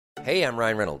Hey, I'm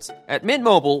Ryan Reynolds. At Mint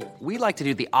Mobile, we like to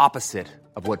do the opposite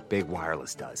of what Big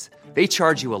Wireless does. They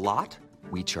charge you a lot,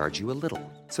 we charge you a little.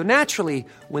 So naturally,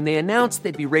 when they announced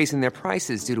they'd be raising their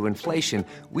prices due to inflation,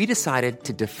 we decided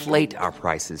to deflate our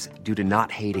prices due to not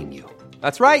hating you.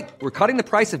 That's right. We're cutting the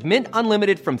price of Mint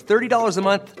Unlimited from $30 a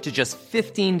month to just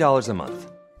 $15 a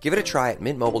month. Give it a try at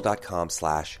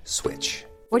mintmobile.com/switch.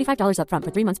 $45 up front for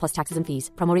 3 months plus taxes and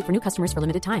fees. Promo rate for new customers for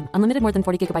limited time. Unlimited more than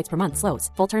 40 gigabytes per month. Slows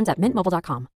full terms at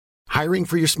mintmobile.com. Hiring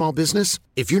for your small business?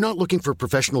 If you're not looking for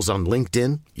professionals on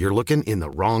LinkedIn, you're looking in the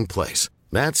wrong place.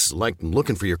 That's like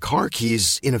looking for your car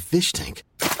keys in a fish tank.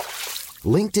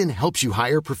 LinkedIn helps you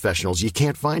hire professionals you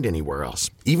can't find anywhere else,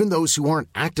 even those who aren't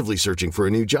actively searching for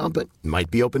a new job but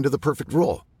might be open to the perfect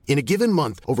role. In a given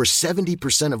month, over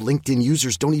 70% of LinkedIn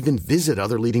users don't even visit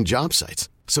other leading job sites.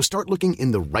 So start looking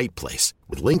in the right place.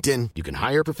 With LinkedIn, you can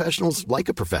hire professionals like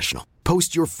a professional.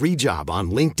 Post your free job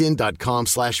on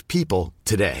linkedin.com/people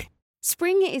today.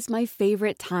 Spring is my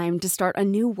favorite time to start a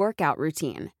new workout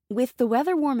routine. With the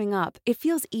weather warming up, it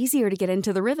feels easier to get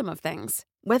into the rhythm of things.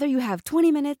 Whether you have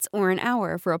 20 minutes or an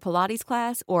hour for a Pilates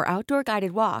class or outdoor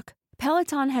guided walk,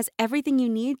 Peloton has everything you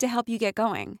need to help you get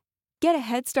going. Get a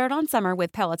head start on summer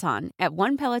with Peloton at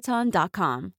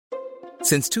onepeloton.com.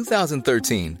 Since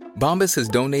 2013, Bombas has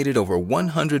donated over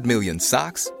 100 million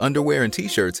socks, underwear, and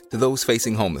T-shirts to those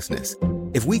facing homelessness.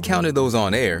 If we counted those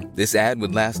on air, this ad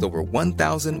would last over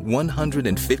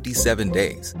 1,157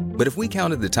 days. But if we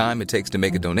counted the time it takes to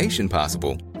make a donation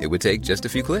possible, it would take just a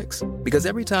few clicks. Because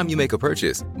every time you make a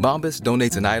purchase, Bombas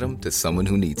donates an item to someone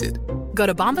who needs it. Go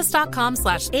to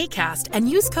bombas.com/ACAST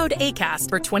and use code ACAST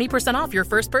for 20% off your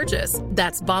first purchase.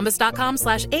 That's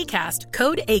bombas.com/ACAST,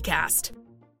 code ACAST.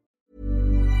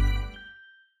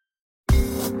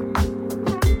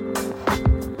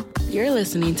 You're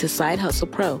listening to Side Hustle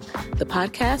Pro, the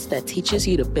podcast that teaches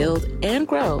you to build and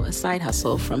grow a side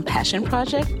hustle from passion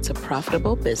project to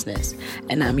profitable business.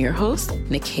 And I'm your host,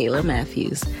 Nikayla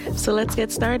Matthews. So let's get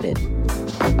started.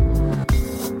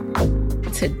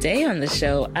 Today on the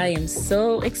show, I am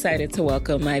so excited to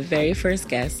welcome my very first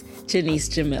guest, Genese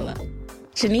Jamilah.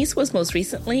 Genese was most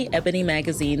recently Ebony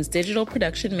Magazine's digital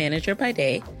production manager by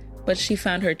day, but she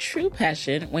found her true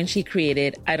passion when she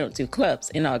created I Don't Do Clubs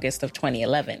in August of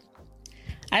 2011.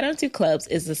 I Don't Do Clubs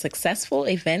is a successful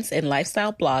events and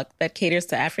lifestyle blog that caters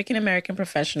to African-American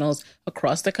professionals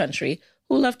across the country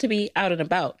who love to be out and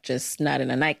about, just not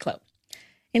in a nightclub.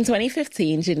 In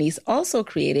 2015, Genese also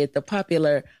created the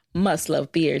popular Must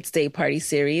Love Beards Day Party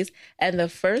series and the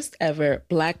first ever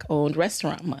Black-owned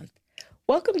restaurant month.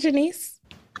 Welcome, Genese.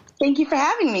 Thank you for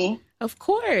having me. Of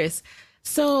course.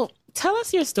 So tell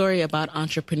us your story about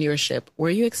entrepreneurship. Were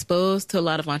you exposed to a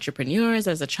lot of entrepreneurs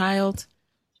as a child?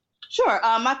 Sure.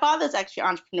 My father's actually an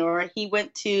entrepreneur. He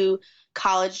went to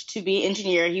college to be an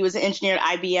engineer. He was an engineer at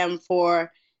IBM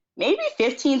for maybe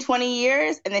 15, 20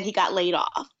 years, and then he got laid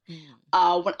off.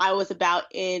 When I was about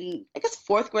in, I guess,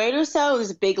 fourth grade or so, there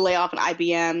was a big layoff at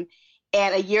IBM.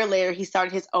 And a year later, he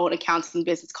started his own accounting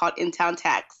business called InTown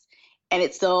Tax. And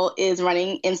it still is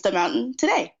running in Stone Mountain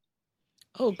today.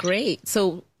 Oh, great.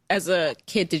 So as a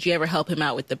kid, did you ever help him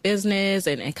out with the business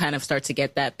and kind of start to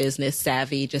get that business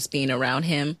savvy just being around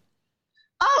him?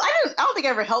 I don't think I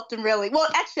ever helped him really. Well,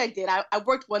 actually I did. I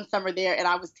worked one summer there and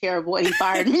I was terrible and he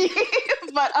fired me.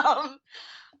 But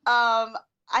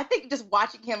I think just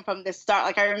watching him from the start,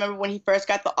 like I remember when he first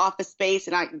got the office space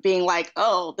and I being like,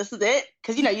 oh, this is it?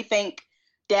 Because, you think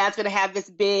Dad's going to have this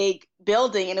big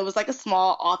building, and it was like a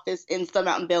small office in Stone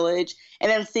Mountain Village,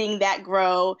 and then seeing that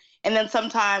grow. And then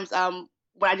sometimes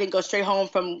when I didn't go straight home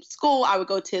from school, I would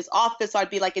go to his office. So I'd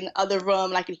be like in the other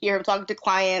room and I could hear him talking to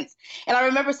clients. And I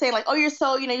remember saying like, oh, you're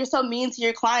so mean to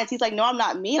your clients. He's like, no, I'm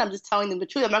not mean. I'm just telling them the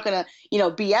truth. I'm not going to,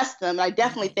 BS them. And I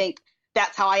definitely think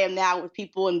that's how I am now with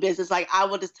people in business. Like, I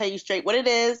will just tell you straight what it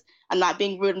is. I'm not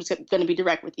being rude. I'm just going to be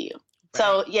direct with you. Right.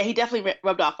 So yeah, he definitely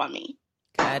rubbed off on me.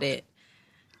 Got it.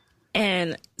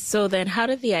 And so then how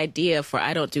did the idea for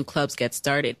I Don't Do Clubs get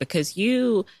started? Because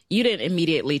you didn't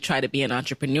immediately try to be an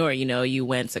entrepreneur. You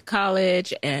went to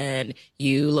college and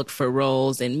you looked for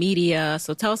roles in media.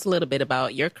 So tell us a little bit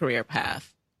about your career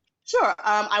path. Sure.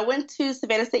 I went to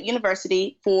Savannah State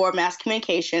University for mass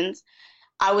communications.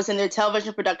 I was in their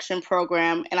television production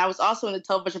program, and I was also in the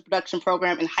television production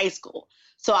program in high school.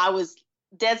 So I was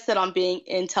dead set on being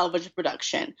in television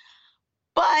production.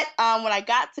 But when I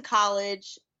got to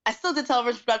college, I still did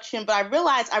television production, but I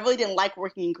realized I really didn't like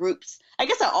working in groups. I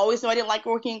guess I always knew I didn't like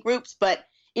working in groups, but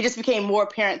it just became more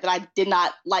apparent that I did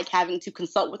not like having to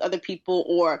consult with other people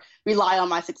or rely on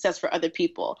my success for other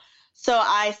people. So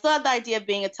I still had the idea of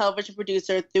being a television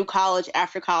producer through college.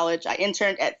 After college, I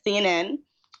interned at CNN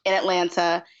in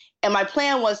Atlanta, And my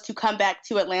plan was to come back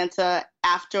to Atlanta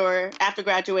after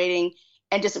graduating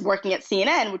and just working at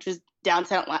CNN, which was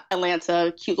downtown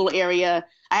Atlanta, cute little area.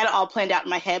 I had it all planned out in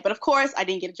my head, but of course I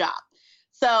didn't get a job.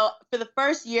 So for the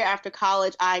first year after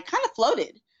college, I kind of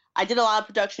floated. I did a lot of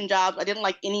production jobs. I didn't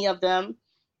like any of them.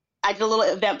 I did a little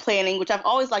event planning, which I've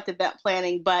always liked event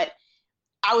planning, but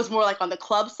I was more like on the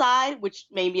club side, which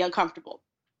made me uncomfortable.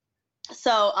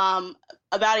 So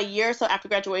about a year or so after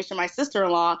graduation, my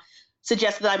sister-in-law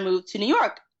suggested that I move to New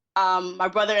York. My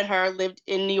brother and her lived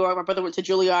in New York. My brother went to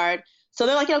Juilliard. So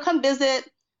they're like, come visit.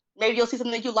 Maybe you'll see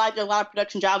something that you like. There are a lot of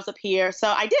production jobs up here. So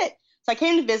I did. So I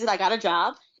came to visit. I got a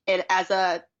job as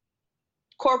a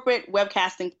corporate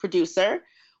webcasting producer,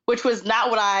 which was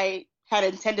not what I had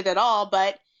intended at all,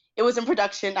 but it was in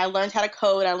production. I learned how to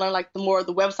code. I learned like the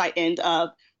website end of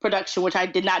production, which I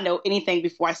did not know anything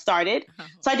before I started.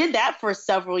 So I did that for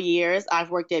several years. I've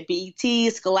worked at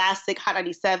BET, Scholastic, Hot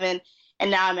 97,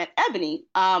 and now I'm at Ebony.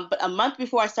 But a few months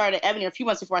before I started at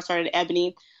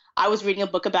Ebony, I was reading a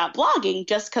book about blogging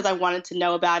just because I wanted to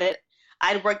know about it.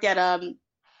 I'd worked at a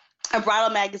bridal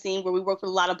magazine where we worked with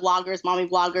a lot of bloggers, mommy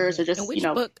bloggers, or just,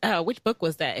 Which book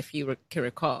was that, if you can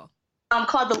recall?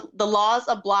 Called The Laws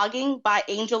of Blogging by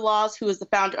Angel Laws, who is the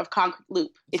founder of Concrete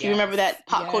Loop. If you remember that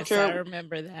pop culture. I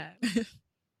remember that.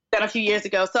 Done a few years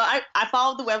ago. So I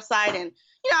followed the website and,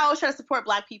 I always try to support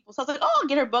Black people. So I was like, I'll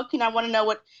get her book. I want to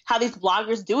know how these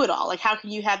bloggers do it all. Like, how can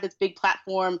you have this big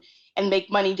platform and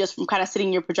make money just from kind of sitting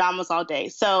in your pajamas all day?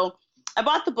 So I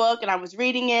bought the book and I was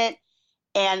reading it.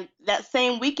 And that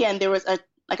same weekend, there was a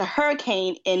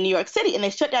hurricane in New York City and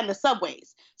they shut down the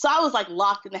subways. So I was like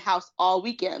locked in the house all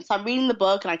weekend. So I'm reading the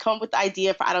book and I come up with the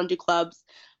idea for I Don't Do Clubs,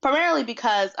 primarily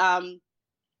because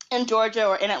in Georgia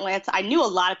or in Atlanta, I knew a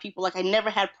lot of people. Like, I never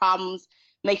had problems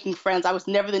making friends. I was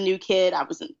never the new kid. I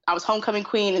was homecoming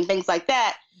queen and things like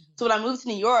that. So when I moved to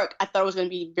New York, I thought it was going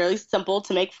to be very simple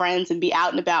to make friends and be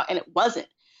out and about, and it wasn't.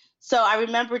 So I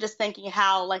remember just thinking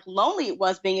how like lonely it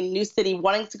was being in a new city,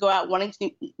 wanting to go out, wanting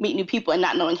to meet new people and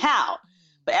not knowing how.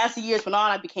 But as the years went on,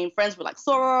 I became friends with like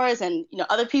sorors and,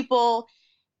 other people.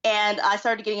 And I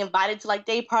started getting invited to like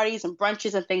day parties and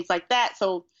brunches and things like that.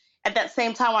 So at that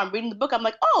same time while I'm reading the book, I'm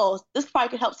like, oh, this probably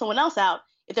could help someone else out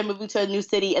if they're moving to a new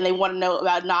city and they want to know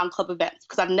about non-club events.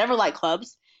 Because I've never liked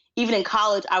clubs. Even in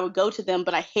college, I would go to them,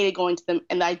 but I hated going to them.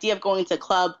 And the idea of going to a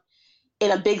club in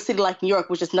a big city like New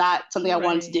York was just not something I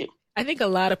wanted to do. I think a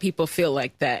lot of people feel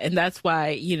like that. And that's why,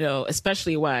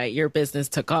 especially why your business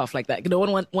took off like that. No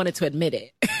one wanted to admit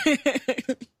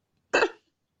it.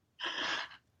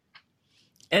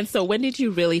 And so when did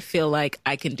you really feel like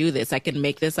I can do this? I can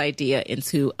make this idea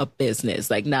into a business,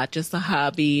 like not just a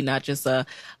hobby, not just a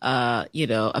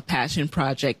passion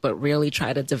project, but really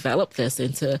try to develop this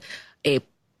into a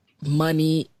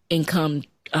money income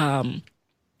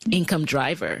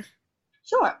driver?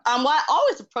 Sure. Well, I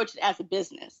always approached it as a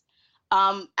business.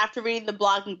 After reading the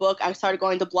blogging book, I started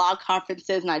going to blog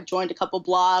conferences and I joined a couple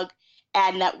blog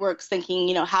ad networks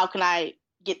thinking, how can I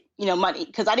get, money?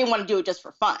 Because I didn't want to do it just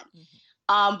for fun.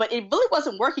 But it really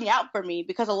wasn't working out for me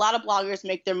because a lot of bloggers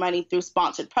make their money through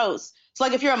sponsored posts. So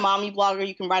like if you're a mommy blogger,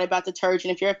 you can write about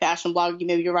detergent. If you're a fashion blogger,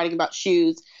 maybe you're writing about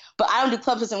shoes. But I Don't Do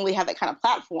Clubs doesn't really have that kind of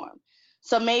platform.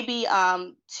 So maybe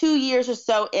 2 years or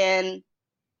so in,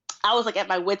 I was like at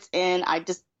my wit's end.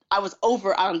 I was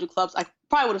over I Don't Do Clubs. I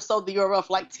probably would have sold the URL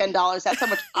for like $10. That's how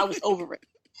much I was over it.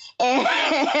 And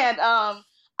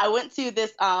I went to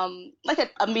this like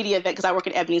a media event because I work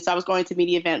at Ebony, so I was going to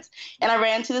media events. And I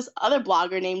ran into this other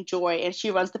blogger named Joy, and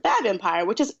she runs the Fab Empire,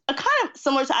 which is a kind of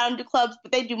similar to I Don't Do Clubs,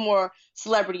 but they do more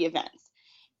celebrity events.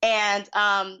 And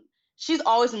she's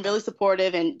always been really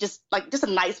supportive and just a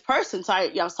nice person. So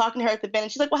I was talking to her at the event,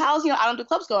 and she's like, "Well, how's I Don't Do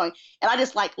Clubs going?" And I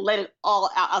just like let it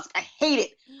all out. I was like, "I hate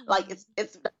it. Like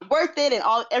it's worth it, and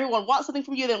everyone wants something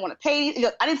from you. They want to pay."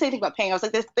 I didn't say anything about paying. I was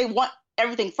like, "They want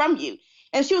everything from you."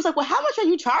 And she was like, "Well, how much are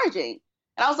you charging?"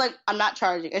 And I was like, "I'm not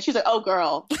charging." And she's like, "Oh,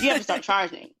 girl, you have to start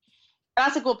charging." And I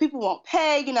was like, "Well, people won't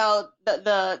pay.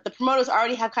 The promoters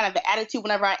already have kind of the attitude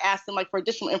whenever I ask them like for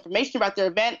additional information about their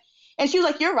event." And she was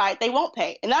like, "You're right. They won't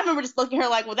pay." And I remember just looking at her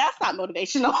like, "Well, that's not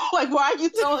motivational. Like, why are you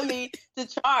telling me to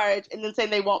charge and then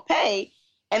saying they won't pay?"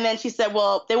 And then she said,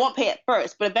 "Well, they won't pay at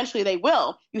first, but eventually they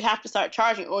will. You have to start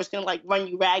charging or it's going to like run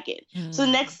you ragged." Mm. So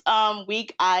the next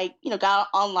week I, got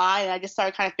online and I just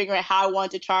started kind of figuring out how I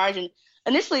wanted to charge. And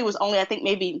initially it was only, I think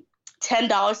maybe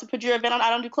 $10 to put your event on I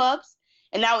Don't Do Clubs.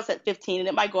 And now it's at $15 and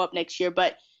it might go up next year.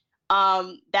 But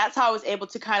that's how I was able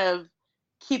to kind of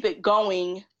keep it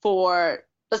going for,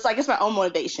 I guess, my own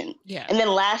motivation. Yeah. And then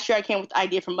last year I came with the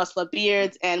idea for Must Love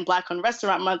Beards and Black Owned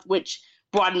Restaurant Month, which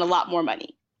brought in a lot more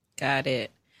money. Got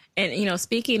it. And,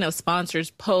 speaking of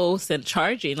sponsors, posts and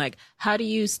charging, like, how do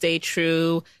you stay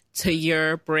true to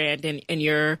your brand and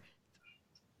your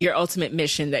ultimate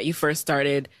mission that you first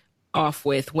started off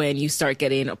with when you start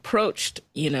getting approached,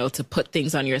 to put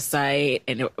things on your site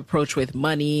and approach with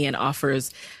money and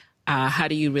offers? How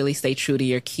do you really stay true to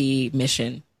your key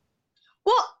mission?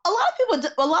 Well,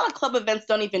 a lot of club events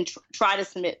don't even try to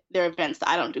submit their events to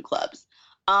I Don't Do Clubs.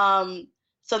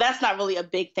 So that's not really a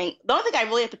big thing. The only thing I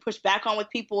really have to push back on with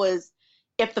people is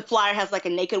if the flyer has like a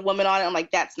naked woman on it, I'm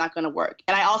like, that's not going to work.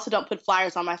 And I also don't put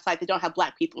flyers on my site that don't have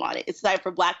Black people on it. It's a site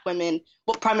for Black women,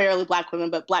 well, primarily Black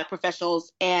women, but Black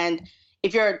professionals. And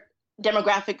if your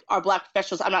demographic are Black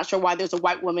professionals, I'm not sure why there's a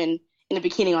white woman in a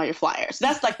bikini on your flyer. So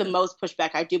that's like the most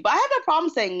pushback I do. But I have no problem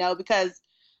saying no because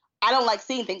I don't like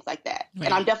seeing things like that. Right.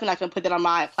 And I'm definitely not going to put that on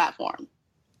my platform.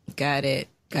 Got it.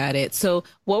 So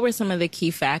what were some of the key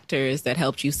factors that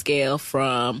helped you scale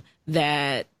from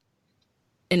that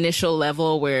initial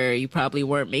level where you probably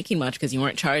weren't making much because you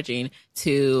weren't charging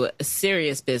to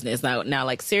serious business? Now,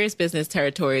 like serious business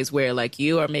territories where like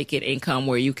you are making income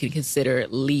where you can consider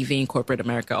leaving corporate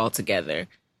America altogether.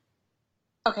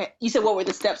 Okay. You said what were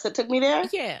the steps that took me there?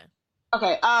 Yeah.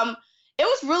 Okay. It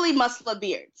was really Muscle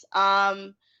Beards.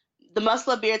 The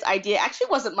Muscle Beards idea actually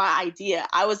wasn't my idea.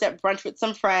 I was at brunch with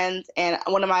some friends, and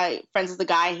one of my friends is a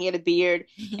guy, and he had a beard,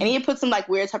 and he had put some like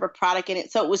weird type of product in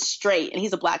it, so it was straight, and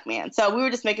he's a Black man. So we were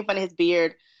just making fun of his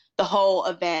beard the whole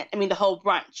the whole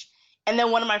brunch. And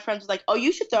then one of my friends was like, oh,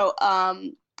 you should throw a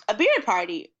beard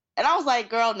party. And I was like,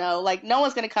 girl, no. Like, no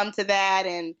one's going to come to that.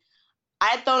 And I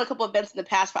had thrown a couple of events in the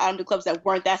past for I Don't Do Clubs that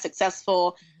weren't that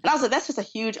successful. And I was like, that's just a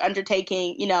huge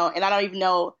undertaking, and I don't even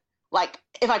know like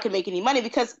if I could make any money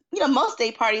because, most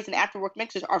day parties and after work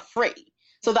mixers are free.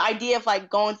 So the idea of like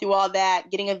going through all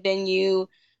that, getting a venue,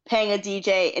 paying a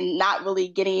DJ and not really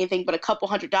getting anything but a couple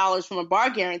 $100s from a bar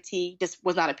guarantee just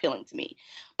was not appealing to me.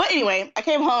 But anyway, I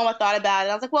came home, I thought about it.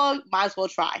 I was like, well, might as well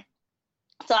try.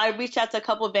 So I reached out to a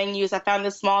couple of venues. I found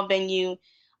this small venue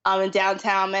in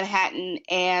downtown Manhattan,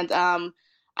 and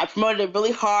I promoted it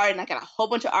really hard, and I got a whole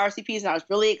bunch of RSVPs, and I was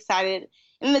really excited.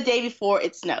 And the day before,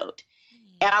 it snowed.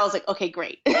 And I was like, okay,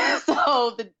 great.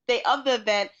 So the day of the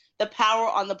event, the power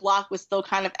on the block was still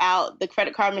kind of out. The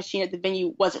credit card machine at the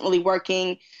venue wasn't really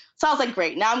working. So I was like,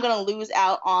 great. Now I'm going to lose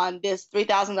out on this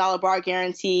 $3,000 bar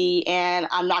guarantee, and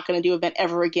I'm not going to do an event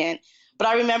ever again. But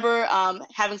I remember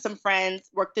having some friends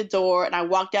work the door, and I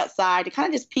walked outside to kind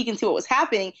of just peek and see what was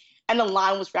happening. And the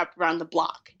line was wrapped around the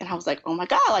block. And I was like, oh, my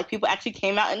God, like people actually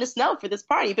came out in the snow for this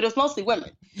party. But it was mostly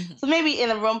women. Mm-hmm. So maybe in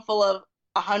a room full of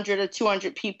 100 or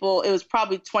 200 people, it was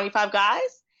probably 25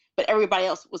 guys, but everybody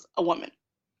else was a woman.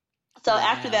 So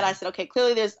after that, I said, okay,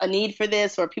 clearly there's a need for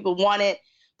this or people want it,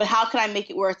 but how can I make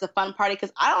it where it's a fun party?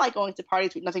 Because I don't like going to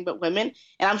parties with nothing but women.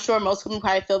 And I'm sure most women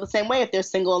probably feel the same way if they're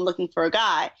single and looking for a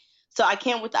guy. So I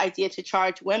came with the idea to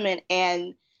charge women,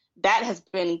 and that has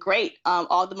been great.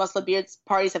 All the Muscle Beards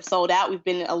parties have sold out. We've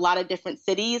been in a lot of different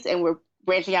cities, and we're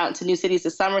branching out into new cities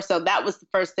this summer. So that was the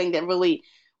first thing that really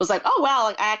was like, oh, wow,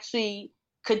 like I actually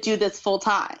could do this full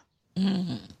time.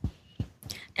 Mm-hmm.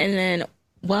 And then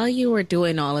while you were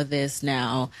doing all of this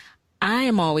now, I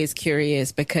am always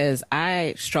curious because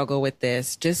I struggle with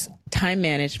this, just time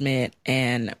management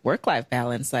and work-life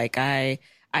balance. Like I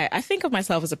think of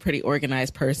myself as a pretty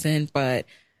organized person, but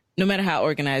no matter how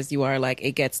organized you are, like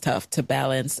it gets tough to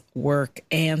balance work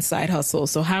and side hustle.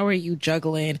 So how are you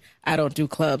juggling I Don't Do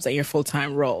Clubs at your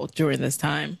full-time role during this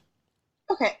time?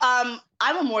 Okay.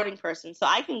 I'm a morning person, so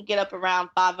I can get up around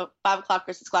 5 o'clock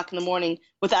or 6 o'clock in the morning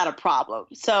without a problem.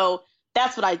 So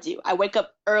that's what I do. I wake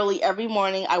up early every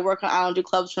morning. I work on I Don't Do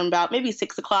Clubs from about maybe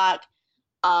 6 o'clock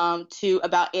to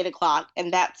about 8 o'clock.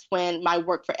 And that's when my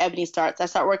work for Ebony starts. I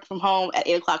start working from home at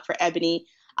 8 o'clock for Ebony.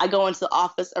 I go into the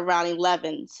office around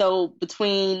 11. So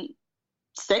between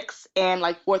 6 and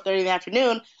like 4:30 in the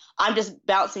afternoon, I'm just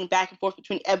bouncing back and forth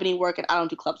between Ebony work and I Don't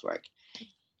Do Clubs work.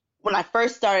 When I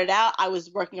first started out, I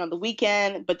was working on the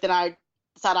weekend, but then I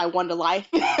decided I wanted a life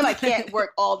and I can't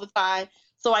work all the time.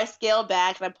 So I scaled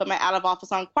back and I put my out of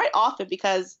office on quite often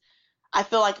because I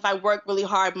feel like if I work really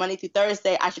hard Monday through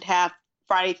Thursday, I should have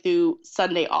Friday through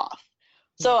Sunday off.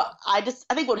 So I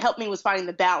think what helped me was finding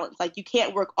the balance. Like you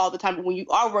can't work all the time, but when you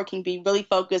are working, be really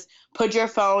focused, put your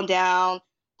phone down,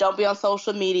 don't be on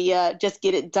social media, just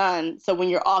get it done. So when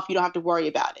you're off, you don't have to worry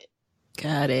about it.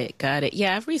 Got it.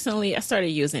 Yeah, I started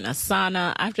using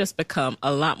Asana. I've just become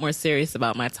a lot more serious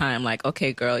about my time. Like,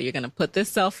 okay, girl, you're going to put this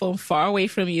cell phone far away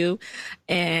from you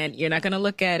and you're not going to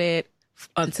look at it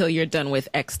until you're done with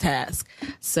X task.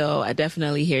 So I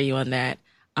definitely hear you on that.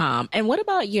 And what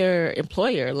about your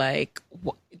employer? Like,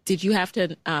 did you have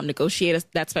to negotiate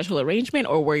that special arrangement,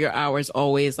 or were your hours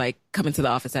always like coming to the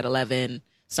office at 11,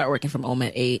 start working from home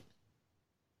at 8?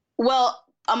 Well,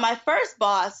 my first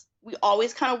boss, we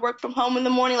always kind of worked from home in the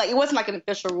morning. Like, it wasn't like an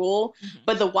official rule,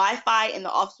 but the Wi-Fi in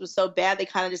the office was so bad, they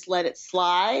kind of just let it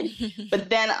slide. But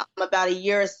then about a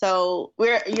year or so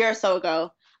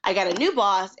ago, I got a new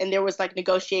boss, and there was like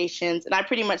negotiations. And I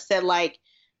pretty much said, like,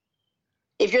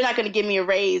 if you're not going to give me a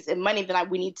raise in money, then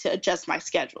we need to adjust my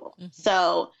schedule.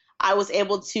 So I was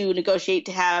able to negotiate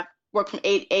to have work from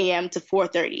 8 a.m. to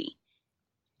 4:30.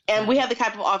 And we have the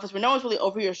type of office where no one's really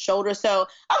over your shoulder. So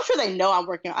I'm sure they know I'm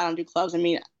working on I Don't Do Clubs. I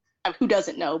mean, who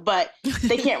doesn't know? But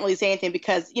they can't really say anything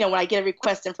because, when I get a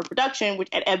request in for production, which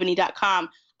at ebony.com,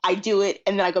 I do it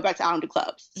and then I go back to I Don't Do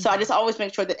Clubs. So I just always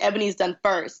make sure that Ebony's done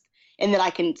first and then I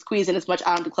can squeeze in as much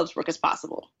I Don't Do Clubs work as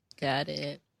possible. Got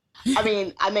it. I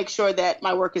mean, I make sure that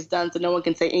my work is done so no one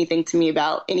can say anything to me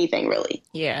about anything, really.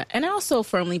 Yeah. And I also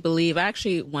firmly believe, I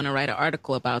actually want to write an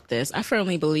article about this. I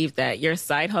firmly believe that your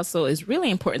side hustle is really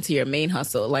important to your main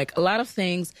hustle. Like, a lot of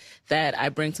things that I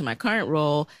bring to my current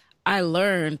role, I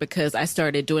learned because I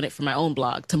started doing it for my own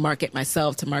blog, to market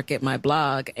myself, to market my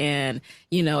blog. And,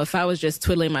 if I was just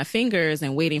twiddling my fingers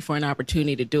and waiting for an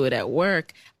opportunity to do it at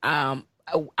work,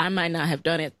 I might not have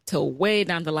done it till way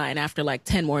down the line after like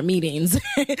 10 more meetings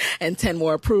and 10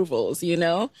 more approvals,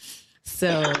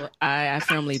 So I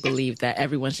firmly believe that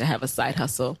everyone should have a side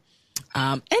hustle.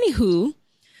 Anywho,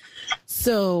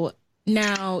 so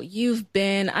now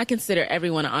I consider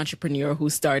everyone an entrepreneur who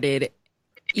started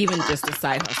even just a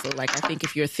side hustle. Like, I think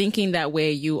if you're thinking that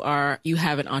way, you have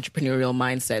an entrepreneurial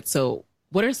mindset. So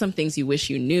what are some things you wish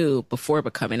you knew before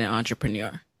becoming an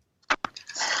entrepreneur?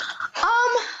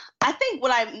 I think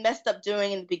what I messed up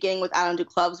doing in the beginning with I Don't Do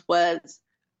Clubs was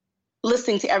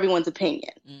listening to everyone's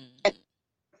opinion and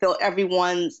feel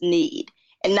everyone's need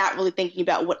and not really thinking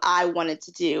about what I wanted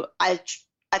to do. I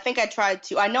tried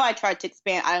to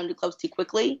expand I Don't Do Clubs too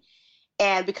quickly.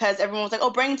 And because everyone was like, oh,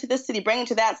 bring it to this city, bring it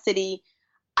to that city,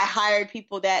 I hired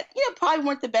people that, probably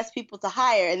weren't the best people to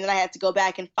hire. And then I had to go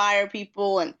back and fire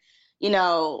people and,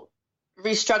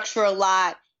 restructure a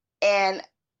lot. And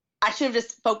I should have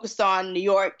just focused on New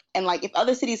York, and like, if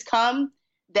other cities come,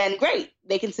 then great,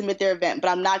 they can submit their event. But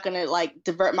I'm not going to like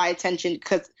divert my attention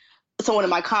because someone in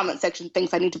my comment section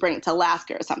thinks I need to bring it to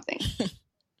Alaska or something.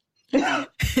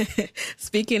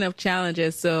 Speaking of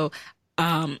challenges, so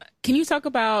can you talk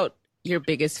about your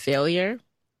biggest failure?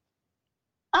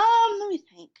 Let me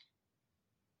think.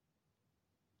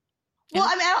 Well,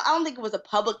 I mean, I don't think it was a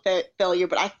public failure,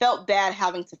 but I felt bad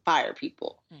having to fire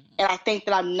people. And I think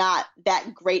that I'm not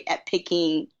that great at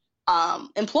picking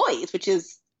employees, which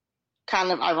is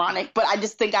kind of ironic. But I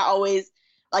just think I always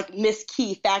like miss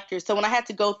key factors. So when I had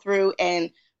to go through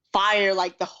and fire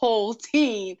like the whole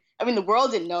team, I mean, the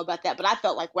world didn't know about that, but I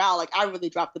felt like, wow, like I really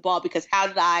dropped the ball because how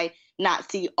did I not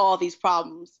see all these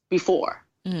problems before?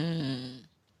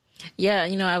 Yeah,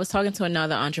 I was talking to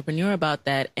another entrepreneur about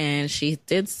that, and she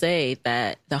did say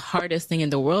that the hardest thing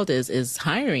in the world is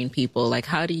hiring people. Like,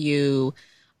 how do you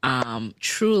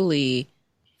truly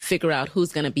figure out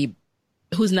who's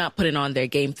not putting on their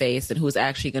game face and who's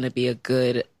actually going to be a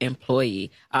good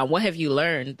employee? What have you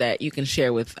learned that you can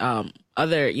share with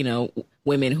other,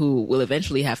 women who will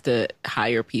eventually have to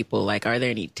hire people? Like, are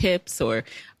there any tips or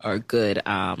good,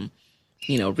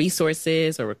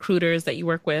 resources or recruiters that you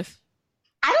work with?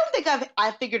 I don't think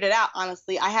I figured it out,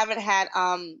 honestly. I haven't had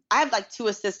I have like 2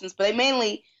 assistants, but they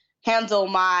mainly handle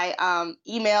my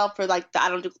email for like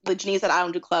the Genese at I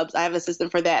Don't Do Clubs. I have an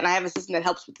assistant for that, and I have an assistant that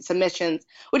helps with the submissions,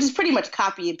 which is pretty much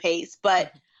copy and paste.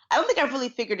 But I don't think I've really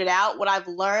figured it out. What I've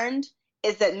learned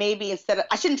is that maybe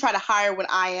I shouldn't try to hire when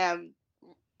I am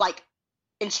like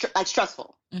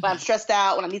stressful, when I'm stressed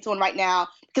out, when I need someone right now,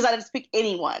 because I just pick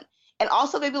anyone. And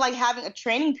also maybe like having a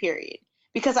training period.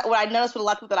 Because what I noticed with a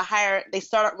lot of people that I hire, they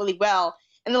start out really well.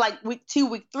 And then like week 2,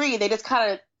 week 3, they just kind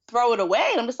of throw it away.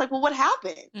 And I'm just like, well, what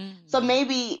happened? So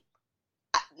maybe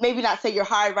not say you're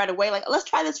hired right away. Like, let's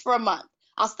try this for a month.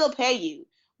 I'll still pay you.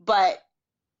 But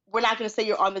we're not going to say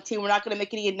you're on the team. We're not going to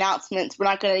make any announcements. We're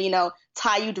not going to,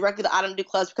 tie you directly to I Don't Do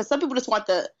Clubs. Because some people just want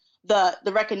the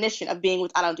recognition of being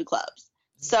with I Don't Do Clubs.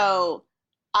 So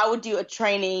I would do a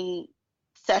training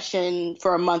session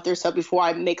for a month or so before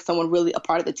I make someone really a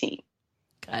part of the team.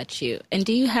 Got you. And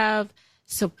do you have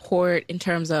support in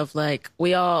terms of like,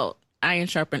 we all, iron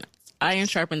sharpens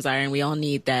iron. We all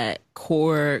need that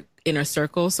core inner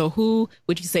circle. So who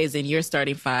would you say is in your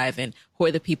starting 5, and who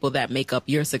are the people that make up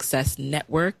your success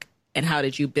network, and how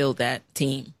did you build that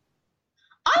team?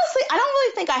 Honestly, I don't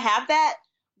really think I have that,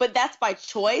 but that's by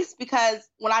choice because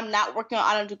when I'm not working on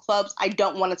I Don't Do Clubs, I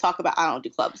don't want to talk about I Don't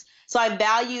Do Clubs. So I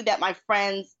value that my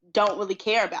friends don't really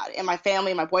care about it. And my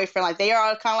family and my boyfriend, like they are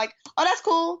all kind of like, oh, that's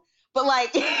cool. But like,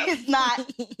 it's not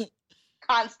a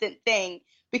constant thing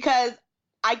because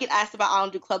I get asked about I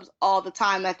Don't Do Clubs all the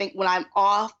time. And I think when I'm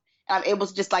off and I'm able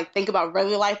to just like think about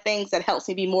regular life things, that helps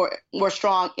me be more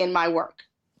strong in my work.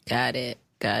 Got it.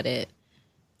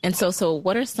 And so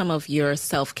what are some of your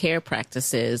self-care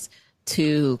practices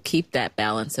to keep that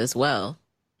balance as well?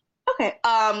 Okay.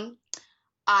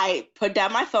 I put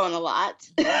down my phone a lot.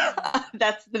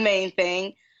 That's the main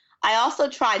thing. I also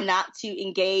try not to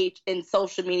engage in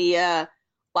social media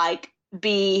like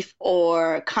beef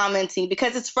or commenting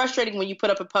because it's frustrating when you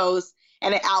put up a post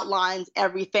and it outlines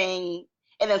everything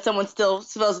and then someone still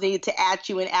feels the need to add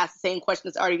you and ask the same question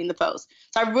that's already in the post.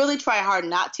 So I really try hard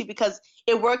not to because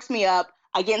it works me up.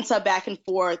 I get into a back and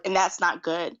forth and that's not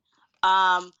good.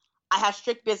 I have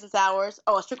strict strict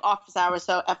office hours.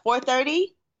 So at 4:30,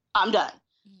 I'm done.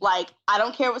 Like, I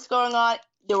don't care what's going on.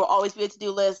 There will always be a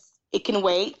to-do list. It can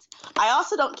wait. I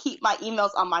also don't keep my emails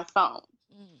on my phone.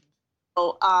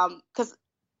 So, because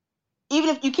even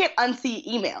if you can't unsee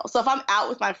email. So if I'm out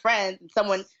with my friends and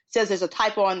someone says there's a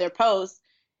typo on their post,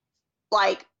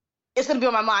 like, it's going to be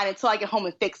on my mind until I get home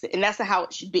and fix it. And that's not how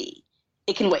it should be.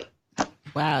 It can wait.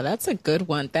 Wow, that's a good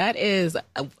one. That's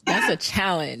a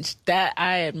challenge. That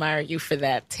I admire you for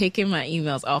that, taking my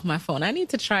emails off my phone. I need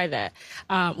to try that.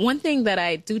 One thing that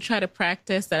I do try to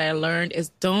practice that I learned is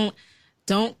don't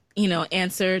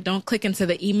click into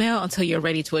the email until you're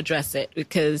ready to address it,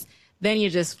 because then you're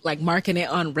just like marking it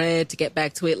on red to get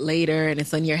back to it later. And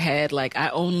it's in your head. Like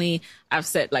I've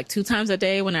said like 2 times a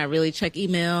day when I really check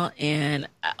email. And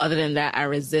other than that, I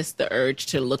resist the urge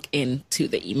to look into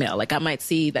the email. Like I might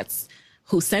see that's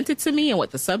who sent it to me and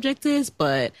what the subject is,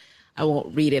 but I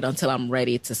won't read it until I'm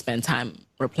ready to spend time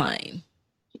replying.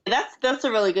 That's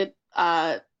a really good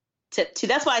tip too.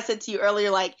 That's why I said to you earlier,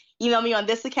 like, email me on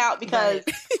this account because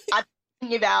I'm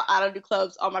thinking about I Don't Do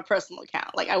Clubs on my personal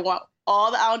account. Like I want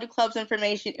all the I Don't Do Clubs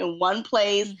information in one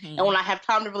place. Mm-hmm. And when I have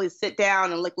time to really sit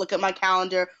down and look at my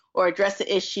calendar or address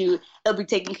the issue, it'll be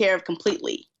taken care of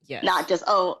completely. Yes. Not just,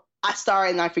 I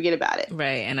started and I forget about it.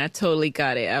 Right. And I totally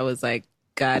got it. I was like,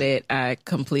 got it. I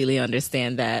completely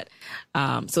understand that.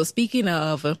 So speaking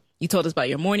of, you told us about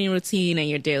your morning routine and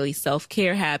your daily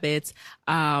self-care habits.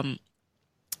 Can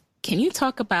you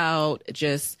talk about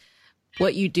just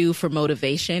what you do for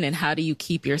motivation and how do you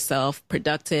keep yourself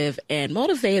productive and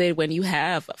motivated when you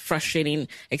have frustrating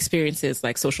experiences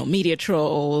like social media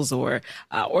trolls or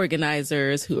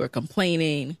organizers who are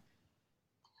complaining?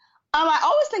 I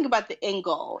always think about the end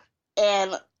goal.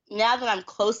 And now that I'm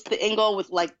close to the end goal with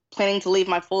like planning to leave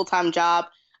my full-time job,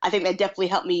 I think that definitely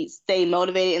helped me stay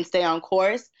motivated and stay on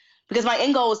course because my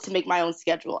end goal is to make my own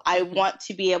schedule. I want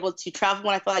to be able to travel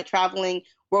when I feel like traveling,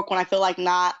 work when I feel like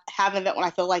not, have an event when I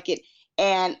feel like it.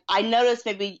 And I noticed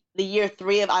maybe the year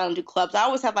 3 of I Don't Do Clubs, I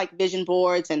always have like vision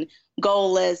boards and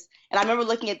goal lists. And I remember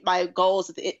looking at my goals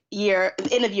at the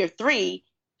end of year 3,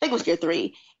 I think it was year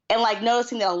 3, and like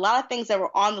noticing that a lot of things that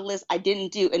were on the list I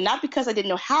didn't do. And not because I didn't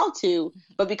know how to,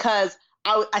 but because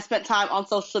I spent time on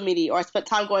social media or I spent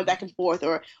time going back and forth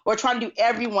or trying to do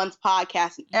everyone's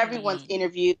podcast and everyone's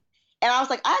interview. And I was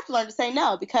like, I have to learn to say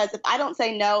no, because if I don't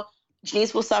say no,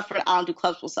 Genese will suffer and I Don't Do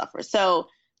Clubs will suffer. So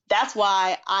that's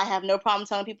why I have no problem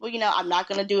telling people, I'm not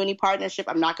going to do any partnership.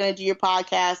 I'm not going to do your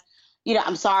podcast.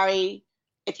 I'm sorry.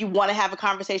 If you want to have a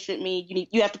conversation with me,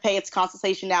 you have to pay its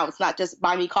consultation now. It's not just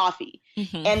buy me coffee.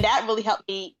 Mm-hmm. And that really helped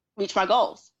me reach my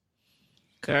goals.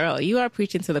 Girl, you are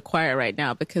preaching to the choir right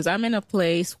now because I'm in a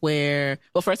place where,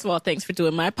 well, first of all, thanks for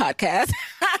doing my podcast.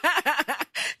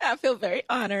 I feel very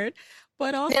honored.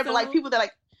 But also, yeah, but like people that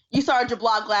like, you started your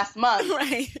blog last month.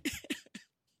 Right.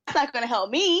 That's not going to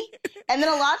help me. And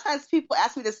then a lot of times people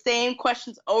ask me the same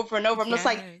questions over and over. I'm just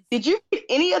like, did you read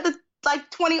any of the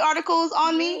like 20 articles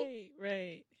on me?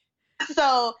 Right.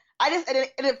 So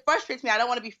it frustrates me. I don't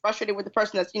want to be frustrated with the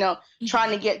person that's, trying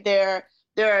to get their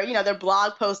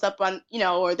blog post up on,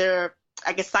 or their,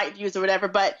 I guess, site views or whatever.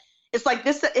 But it's like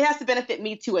this, it has to benefit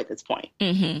me too at this point.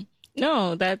 Mm-hmm.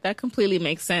 No, that completely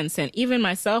makes sense. And even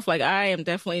myself, like I am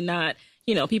definitely not,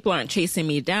 people aren't chasing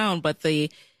me down, but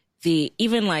the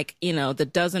even like, the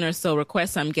dozen or so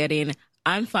requests I'm getting,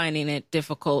 I'm finding it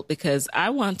difficult because I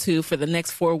want to, for the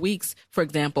next 4 weeks, for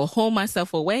example, hold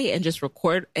myself away and just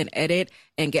record and edit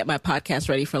and get my podcast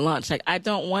ready for launch. Like, I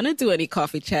don't want to do any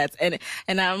coffee chats. And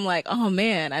I'm like, oh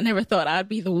man, I never thought I'd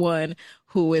be the one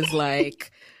who is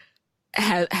like,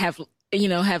 have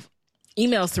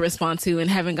emails to respond to and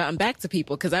haven't gotten back to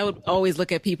people, because I would always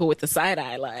look at people with the side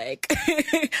eye like,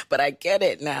 but I get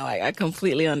it now. I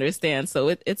completely understand.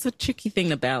 So it's a tricky thing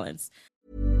to balance.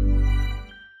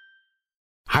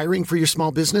 Hiring for your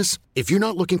small business? If you're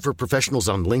not looking for professionals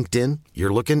on LinkedIn,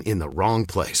 you're looking in the wrong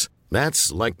place.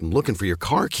 That's like looking for your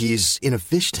car keys in a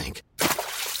fish tank.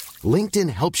 LinkedIn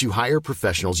helps you hire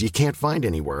professionals you can't find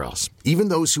anywhere else, even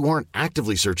those who aren't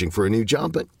actively searching for a new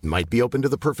job but might be open to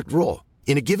the perfect role.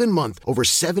 In a given month, over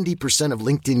 70% of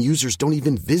LinkedIn users don't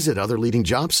even visit other leading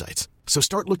job sites. So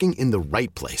start looking in the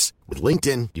right place. With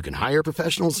LinkedIn, you can hire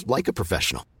professionals like a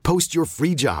professional. Post your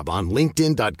free job on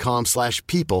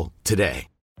linkedin.com/people today.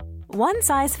 One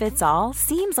size fits all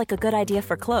seems like a good idea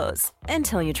for clothes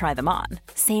until you try them on.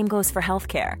 Same goes for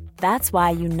healthcare. That's why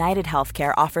United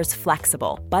Healthcare offers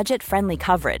flexible, budget-friendly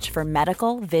coverage for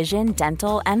medical, vision,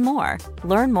 dental, and more.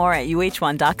 Learn more at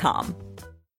uh1.com.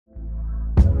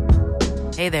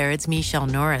 Hey there, it's Michelle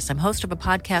Norris. I'm host of a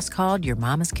podcast called Your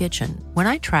Mama's Kitchen. When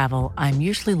I travel, I'm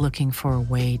usually looking for a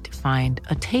way to find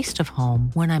a taste of home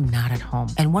when I'm not at home.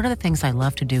 And one of the things I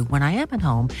love to do when I am at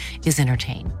home is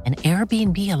entertain. And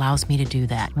Airbnb allows me to do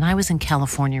that. When I was in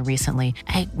California recently,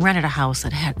 I rented a house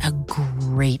that had a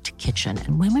great kitchen.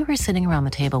 And when we were sitting around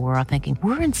the table, we were all thinking,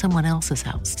 we're in someone else's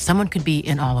house. Someone could be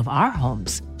in all of our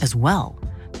homes as well.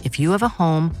 If you have a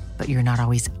home, but you're not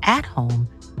always at home,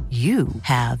 you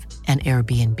have an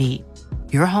Airbnb.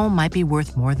 Your home might be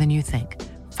worth more than you think.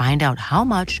 Find out how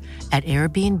much at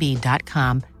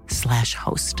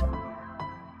airbnb.com/host.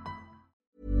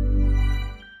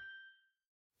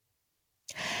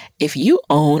 If you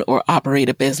own or operate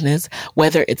a business,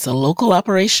 whether it's a local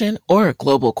operation or a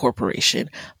global corporation,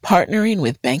 partnering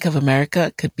with Bank of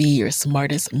America could be your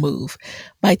smartest move.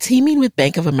 By teaming with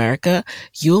Bank of America,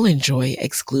 you'll enjoy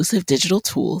exclusive digital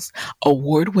tools,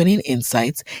 award-winning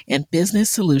insights, and business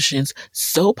solutions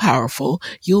so powerful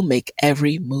you'll make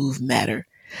every move matter.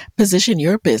 Position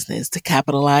your business to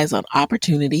capitalize on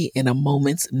opportunity in a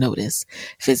moment's notice.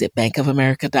 Visit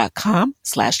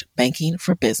bankofamerica.com/banking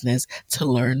for business to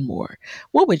learn more.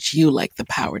 What would you like the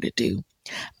power to do?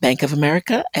 Bank of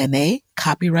America, N.A.,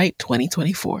 copyright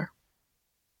 2024.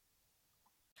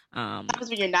 When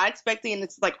you're not expecting and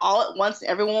it's like all at once,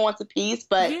 everyone wants a piece,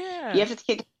 but you have to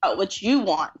think about what you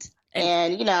want.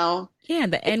 And you know. Yeah,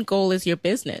 the end goal is your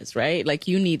business, right? Like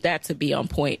you need that to be on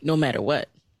point no matter what.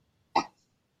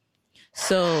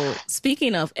 So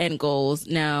speaking of end goals,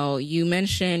 now you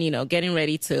mentioned, getting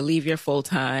ready to leave your full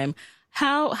time.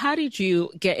 How did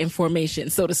you get information,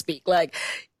 so to speak? Like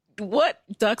what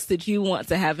ducks did you want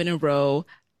to have in a row?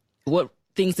 What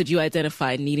things did you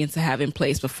identify needing to have in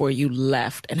place before you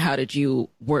left? And how did you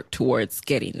work towards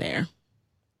getting there?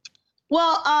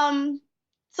 Well,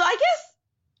 so I guess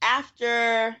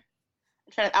after,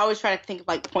 I always try to think of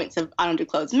like points of I don't do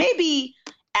clothes. Maybe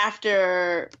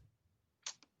after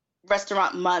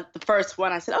restaurant month, the first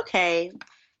one, I said, okay,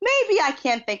 maybe I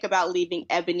can think about leaving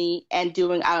Ebony and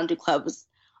doing I don't do clubs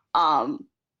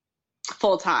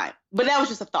full time. But that was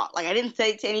just a thought. Like I didn't say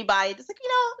it to anybody. Just like,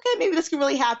 okay, maybe this could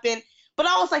really happen. But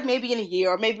I was like, maybe in a year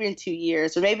or maybe in 2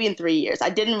 years or maybe in 3 years. I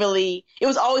didn't really, it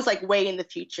was always like way in the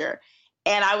future.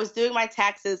 And I was doing my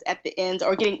taxes at the end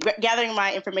or gathering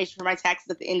my information for my taxes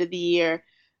at the end of the year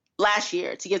last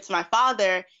year to give to my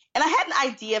father. And I had an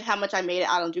idea of how much I made at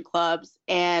I Don't Do Clubs.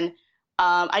 And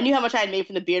I knew how much I had made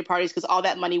from the beard parties because all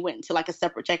that money went into like a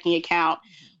separate checking account.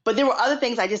 But there were other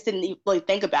things I just didn't really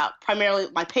think about, primarily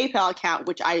my PayPal account,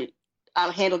 which I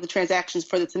handled the transactions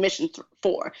for the submission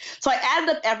for. So I added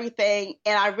up everything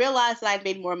and I realized that I'd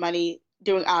made more money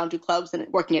doing I Don't Do Clubs than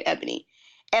working at Ebony.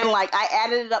 And like I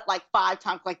added it up like 5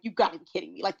 times, like you gotta be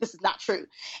kidding me. Like this is not true.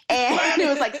 And it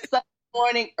was like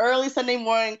early Sunday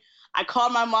morning, I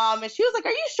called my mom and she was like,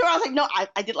 are you sure? I was like, no,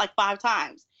 I did like 5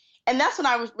 times. And that's when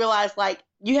I realized, like,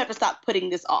 you have to stop putting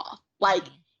this off. Like,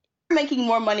 you're making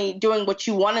more money doing what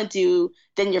you want to do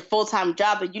than your full-time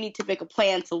job, but you need to make a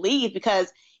plan to leave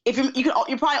because if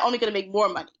you're probably only going to make more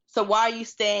money. So why are you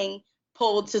staying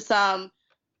pulled to some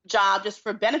job just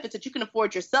for benefits that you can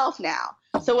afford yourself now?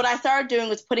 So what I started doing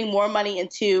was putting more money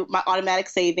into my automatic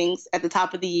savings at the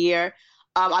top of the year.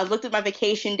 I looked at my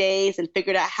vacation days and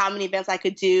figured out how many events I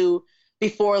could do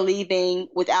before leaving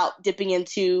without dipping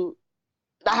into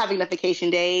not having enough vacation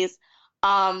days.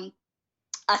 I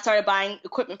started buying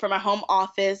equipment for my home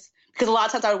office because a lot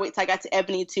of times I would wait till I got to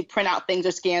Ebony to print out things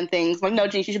or scan things. Like, no,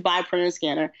 Genese, you should buy a printer and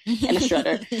scanner and a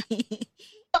shredder.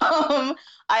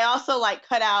 I also like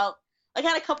cut out, like I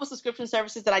had a couple subscription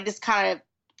services that I just kind of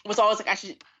was always like I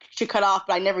should cut off,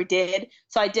 but I never did.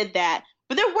 So I did that.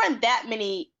 But there weren't that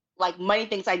many like money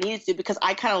things I needed to do because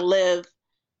I kind of live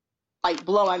like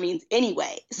below my means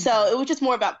anyway. So it was just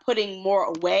more about putting more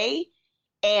away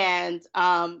and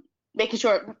making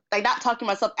sure, like, not talking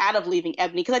myself out of leaving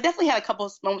Ebony, because I definitely had a couple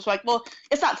of moments where, like, well,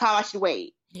 it's not time, I should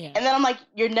wait. Yeah. And then I'm like,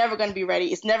 you're never going to be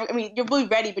ready. It's never, I mean, you're really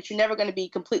ready, but you're never going to be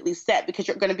completely set because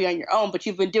you're going to be on your own. But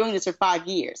you've been doing this for 5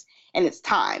 years and it's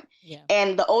time. Yeah.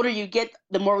 And the older you get,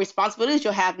 the more responsibilities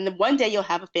you'll have. And then one day you'll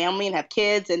have a family and have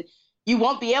kids, and you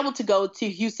won't be able to go to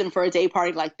Houston for a day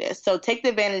party like this. So take the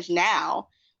advantage now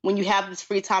when you have this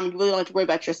free time and you really don't have to worry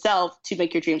about yourself to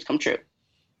make your dreams come true.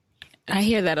 I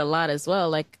hear that a lot as well.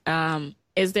 Like,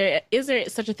 is there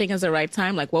such a thing as a right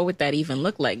time? Like, what would that even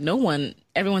look like?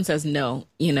 Everyone says no,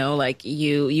 like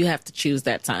you have to choose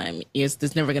that time.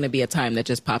 There's never going to be a time that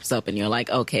just pops up and you're like,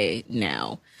 okay,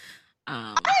 now.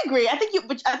 I agree. I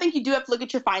think you do have to look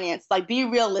at your finance, like be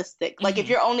realistic. Like if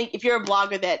you're a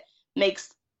blogger that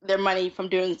makes their money from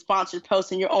doing sponsored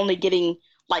posts and you're only getting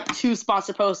like 2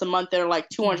 sponsored posts a month that are like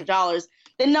 $200,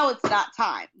 then no, it's not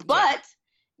time. But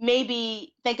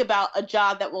maybe think about a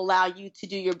job that will allow you to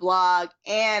do your blog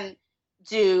and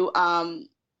do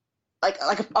like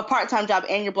a part-time job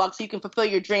and your blog, so you can fulfill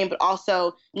your dream, but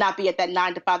also not be at that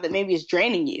 9 to 5 that maybe is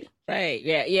draining you. Right.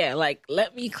 Yeah. Like,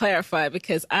 let me clarify,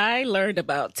 because I learned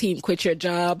about Team Quit Your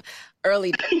Job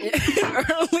early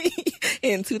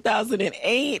in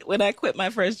 2008 when I quit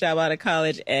my first job out of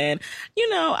college. And,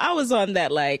 I was on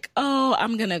that like, oh,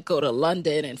 I'm going to go to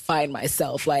London and find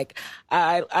myself. Like,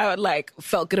 I like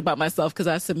felt good about myself because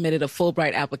I submitted a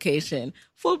Fulbright application.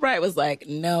 Fulbright was like,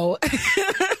 no.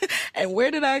 And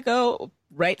where did I go?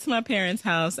 Right to my parents'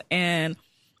 house. And,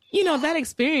 that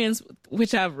experience,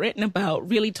 which I've written about,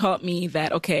 really taught me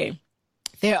that, okay,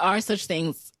 there are such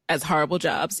things as horrible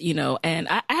jobs, and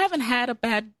I haven't had a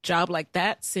bad job like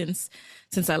that since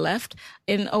I left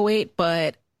in 2008,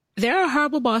 but there are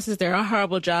horrible bosses, there are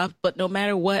horrible jobs, but no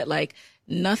matter what, like,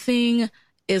 nothing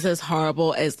is as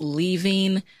horrible as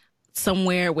leaving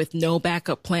somewhere with no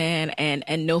backup plan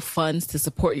and no funds to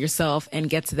support yourself and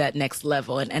get to that next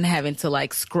level, and having to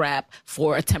like scrap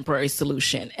for a temporary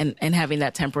solution and having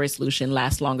that temporary solution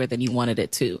last longer than you wanted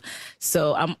it to.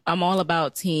 So I'm all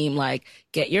about team, like,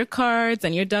 get your cards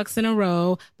and your ducks in a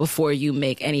row before you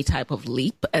make any type of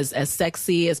leap, as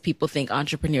sexy as people think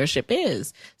entrepreneurship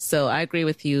is. So I agree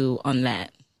with you on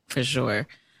that for sure.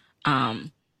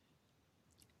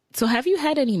 So have you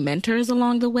had any mentors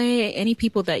along the way? Any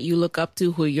people that you look up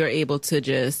to who you're able to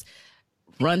just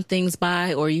run things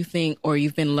by, or you've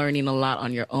been learning a lot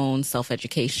on your own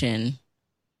self-education?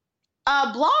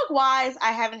 Blog-wise,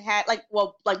 I haven't had like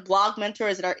blog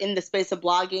mentors that are in the space of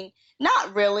blogging.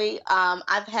 Not really.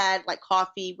 I've had like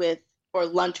coffee or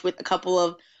lunch with a couple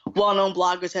of well-known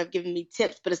bloggers who have given me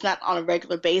tips, but it's not on a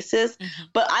regular basis. Mm-hmm.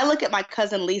 But I look at my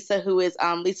cousin Lisa, who is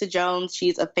Lisa Jones.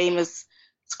 She's a famous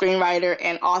screenwriter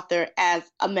and author, as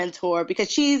a mentor,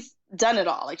 because she's done it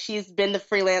all. Like, she's been the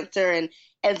freelancer and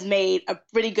has made a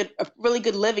really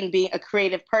good living being a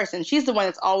creative person. She's the one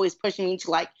that's always pushing me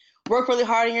to like work really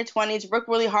hard in your 20s, work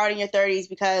really hard in your 30s,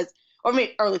 or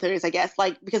maybe early 30s, I guess,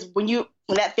 like, because when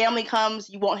that family comes,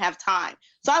 you won't have time.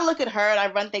 So I look at her and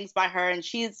I run things by her, and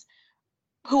she's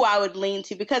who I would lean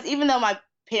to, because even though my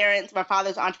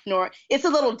father's an entrepreneur, it's a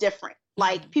little different.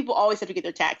 Like, people always have to get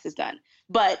their taxes done,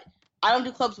 but I Don't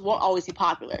Do Clubs won't always be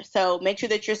popular. So make sure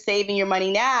that you're saving your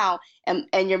money now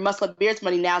and your Muscle Up Beards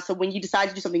money now. So when you decide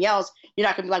to do something else, you're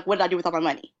not going to be like, what did I do with all my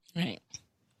money? Right.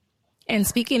 And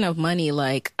speaking of money,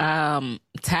 like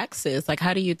taxes, like,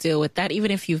 how do you deal with that?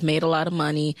 Even if you've made a lot of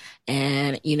money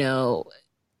and,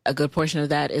 a good portion of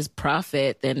that is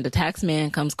profit, then the tax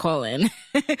man comes calling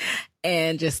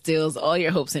and just steals all your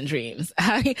hopes and dreams.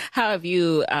 How have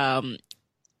you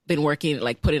been working,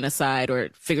 like putting aside or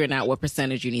figuring out what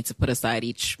percentage you need to put aside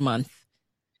each month?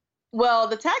 Well,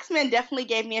 the tax man definitely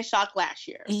gave me a shock last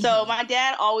year. Mm-hmm. So my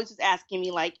dad always was asking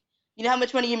me, like, how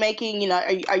much money you're making?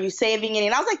 Are you saving any?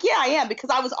 And I was like, yeah, I am, because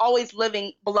I was always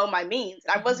living below my means.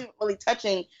 I wasn't really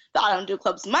touching the I Don't Do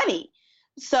Club's money.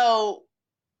 So,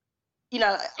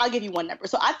 I'll give you one number.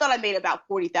 So I thought I made about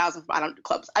 $40,000 from I Don't Do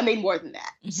Clubs. I made more than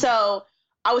that. Mm-hmm. So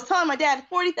I was telling my dad,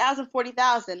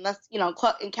 40,000, that's,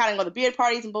 and counting all the beard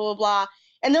parties and blah, blah, blah.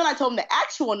 And then when I told him the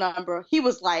actual number, he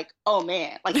was like, oh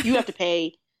man, like, you have to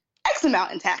pay X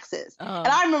amount in taxes. And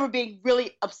I remember being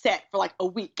really upset for like a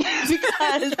week because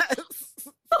that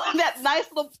nice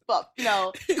little,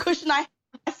 cushion I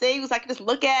savings I could just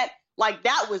look at, like,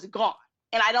 that was gone.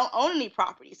 And I don't own any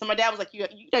property. So my dad was like, you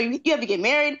have to get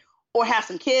married or have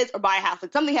some kids or buy a house.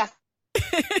 Like, something has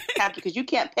to happen because you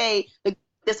can't pay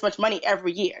this much money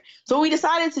every year. So what we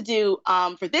decided to do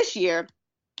for this year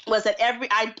was that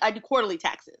I do quarterly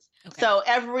taxes. Okay. So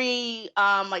every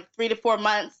like 3 to 4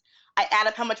 months, I add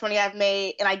up how much money I've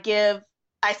made, and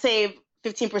I save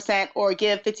 15% or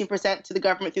give 15% to the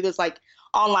government through this like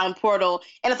online portal.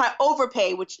 And if I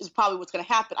overpay, which is probably what's going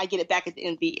to happen, I get it back at the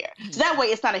end of the year. So that way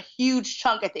it's not a huge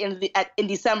chunk at the end of in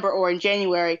December or in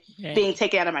January being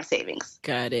taken out of my savings.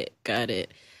 Got it.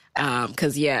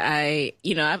 Cause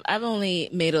I've only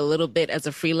made a little bit as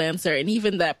a freelancer, and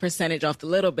even that percentage off the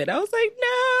little bit, I was like,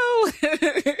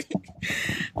 no.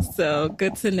 So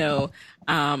good to know.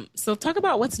 So talk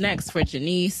about what's next for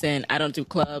Genese and I Don't Do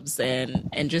Clubs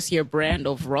and just your brand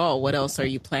overall. What else are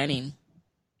you planning?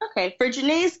 Okay, for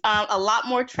Genese, a lot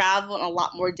more travel and a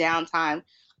lot more downtime.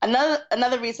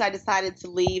 Another reason I decided to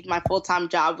leave my full-time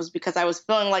job was because I was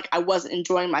feeling like I wasn't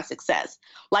enjoying my success.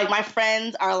 Like, my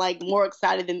friends are like more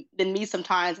excited than me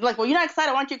sometimes. I'm like, well, you're not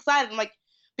excited. Why aren't you excited? I'm like,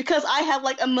 because I have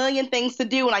like a million things to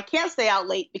do and I can't stay out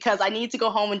late because I need to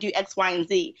go home and do X, Y, and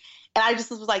Z. And I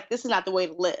just was like, this is not the way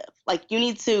to live. Like, you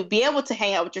need to be able to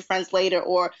hang out with your friends later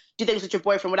or do things with your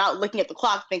boyfriend without looking at the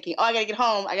clock thinking, oh, I got to get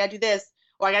home. I got to do this.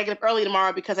 Or I got to get up early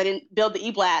tomorrow because I didn't build the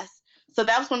e-blast. So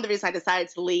that was one of the reasons I decided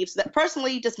to leave. So that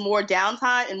personally, just more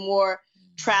downtime and more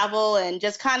travel and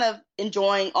just kind of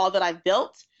enjoying all that I've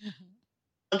built.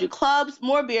 Mm-hmm. Do clubs,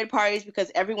 more beard parties because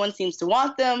everyone seems to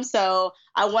want them. So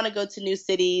I want to go to new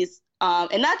cities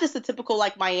and not just the typical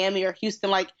like Miami or Houston,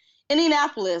 like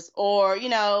Indianapolis or,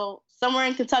 somewhere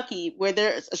in Kentucky where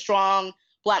there's a strong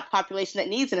Black population that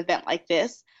needs an event like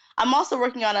this. I'm also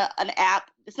working on an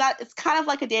app. It's kind of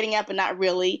like a dating app, but not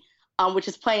really. Which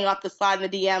is playing off the slide in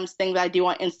the DMs thing that I do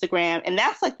on Instagram. And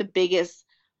that's like the biggest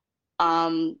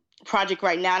project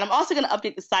right now. And I'm also going to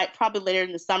update the site probably later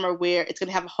in the summer where it's going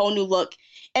to have a whole new look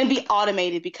and be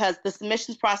automated because the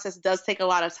submissions process does take a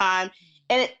lot of time.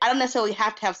 And I don't necessarily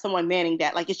have to have someone manning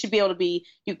that. Like, it should be able to be,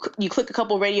 you click a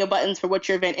couple radio buttons for what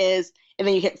your event is, and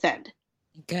then you hit send.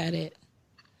 Got it.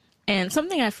 And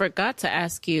something I forgot to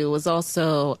ask you was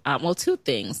also, two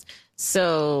things.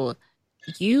 So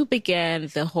you began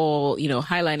the whole,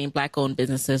 highlighting Black-owned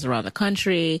businesses around the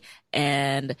country,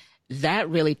 and that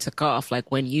really took off. Like,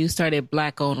 when you started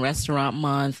Black-owned Restaurant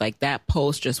Month, like, that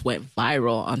post just went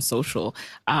viral on social.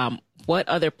 What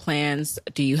other plans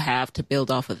do you have to build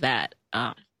off of that?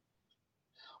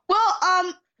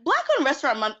 Black-owned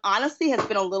Restaurant Month honestly has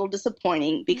been a little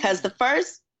disappointing because the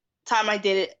first time I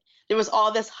did it, there was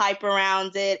all this hype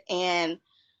around it, and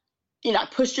I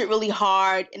pushed it really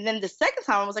hard. And then the second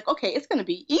time I was like, okay, it's going to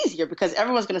be easier because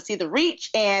everyone's going to see the reach.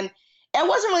 And it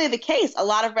wasn't really the case. A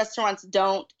lot of restaurants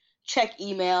don't check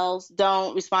emails,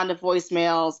 don't respond to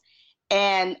voicemails,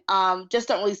 and just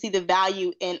don't really see the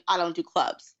value in I Don't Do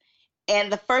Clubs.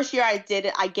 And the first year I did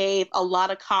it, I gave a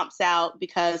lot of comps out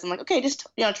because I'm like, okay, just,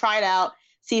 try it out,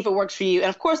 see if it works for you. And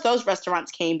of course, those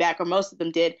restaurants came back, or most of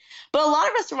them did. But a lot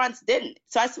of restaurants didn't.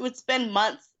 So I would spend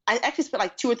months. I actually spent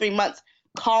like 2 or 3 months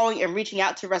calling and reaching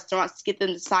out to restaurants to get them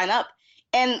to sign up.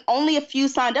 And only a few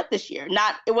signed up this year.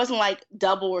 It wasn't like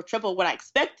double or triple what I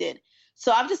expected.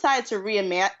 So I've decided to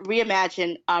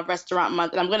reimagine Restaurant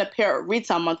Month, and I'm going to pair it with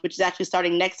Retail Month, which is actually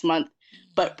starting next month.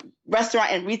 But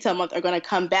Restaurant and Retail Month are going to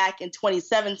come back in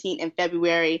 2017 in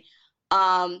February.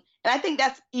 And I think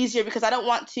that's easier because I don't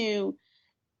want to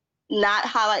not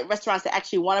highlight restaurants that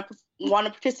actually want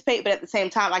to participate, but at the same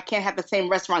time, I can't have the same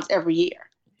restaurants every year.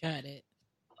 Got it.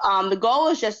 The goal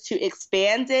is just to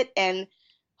expand it, and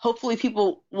hopefully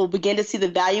people will begin to see the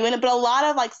value in it. But a lot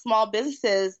of like small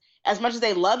businesses, as much as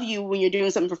they love you when you're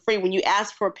doing something for free, when you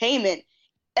ask for a payment,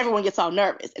 everyone gets all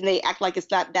nervous and they act like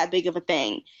it's not that big of a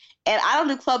thing. And I Don't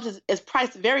Do Clubs is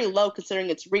priced very low considering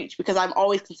its reach because I'm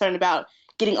always concerned about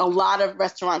getting a lot of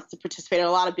restaurants to participate, or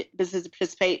a lot of businesses to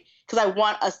participate, because I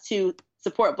want us to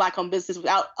support Black-owned businesses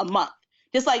without a month.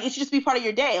 Just like, it should just be part of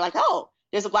your day. Like, oh,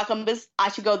 there's a Black-owned business, I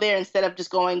should go there instead of just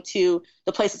going to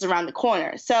the places around the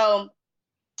corner. So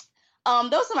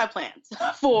those are my plans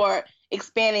for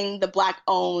expanding the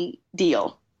Black-owned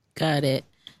deal. Got it.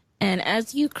 And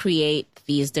as you create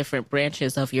these different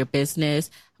branches of your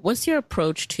business, what's your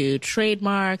approach to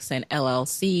trademarks and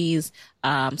LLCs?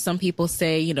 Some people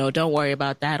say, don't worry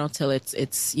about that until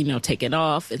it's taken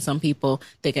off. And some people,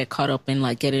 they get caught up in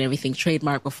like getting everything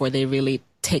trademarked before they really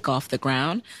take off the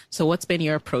ground. So what's been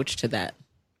your approach to that?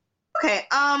 Okay.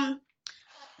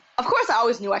 Of course, I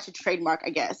always knew I should trademark, I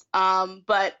guess.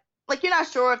 But like, you're not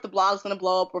sure if the blog's going to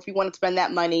blow up or if you want to spend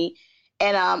that money.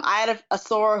 And I had a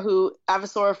Sora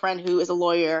friend who is a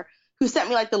lawyer who sent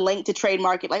me like the link to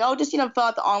trademark it. Like, oh, just, fill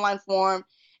out the online form.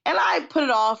 And I put it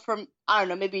off from, I don't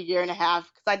know, maybe a year and a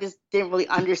half because I just didn't really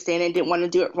understand it and didn't want to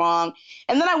do it wrong.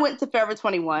 And then I went to Forever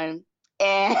 21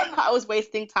 and I was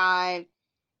wasting time.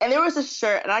 And there was a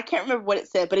shirt, and I can't remember what it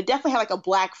said, but it definitely had like a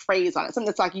Black phrase on it, something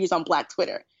that's like used on Black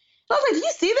Twitter. So I was like, do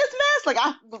you see this mess?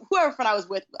 Like, whoever friend I was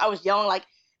with, I was young, like,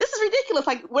 this is ridiculous.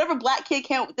 Like, whatever black kid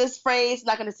came up with this phrase,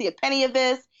 not going to see a penny of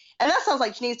this. And that sounds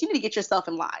like, Genese, you need to get yourself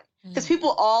in line. Because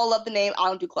people all love the name I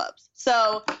Don't Do Clubs.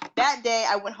 So that day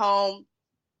I went home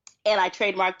and I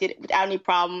trademarked it without any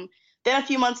problem. Then a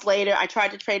few months later, I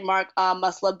tried to trademark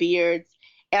Must Love Beards.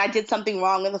 And I did something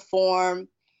wrong in the form.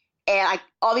 And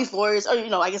all these lawyers, or,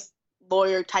 I guess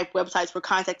lawyer type websites were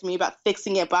contacting me about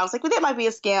fixing it. But I was like, well, that might be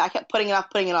a scam. I kept putting it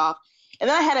off. And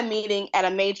then I had a meeting at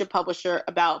a major publisher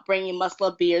about bringing Must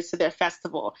Love Beards to their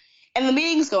festival. And the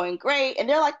meeting's going great. And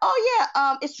they're like, oh,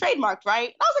 yeah, it's trademarked, right?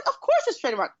 And I was like, of course it's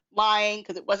trademarked. Lying,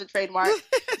 because it wasn't trademarked.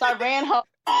 So I ran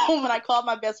home and I called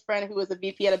my best friend who was a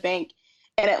VP at a bank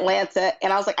in Atlanta.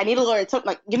 And I was like, I need a lawyer.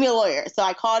 Give me a lawyer. So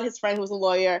I called his friend who was a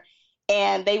lawyer.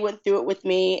 And they went through it with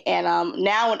me. And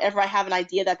now whenever I have an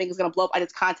idea that I think is going to blow up, I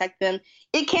just contact them.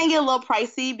 It can get a little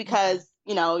pricey because,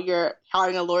 you're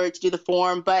hiring a lawyer to do the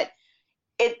form. But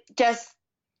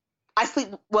I sleep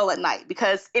well at night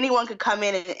because anyone could come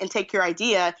in and take your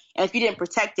idea. And if you didn't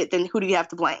protect it, then who do you have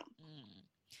to blame?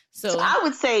 So I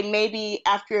would say maybe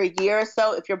after a year or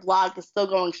so, if your blog is still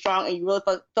going strong and you really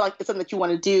feel like it's something that you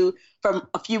want to do for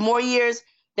a few more years,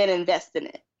 then invest in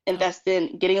it. Invest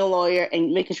in getting a lawyer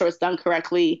and making sure it's done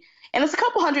correctly. And it's a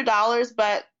couple $100s,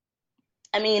 but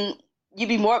I mean, you'd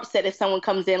be more upset if someone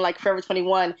comes in like Forever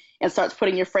 21 and starts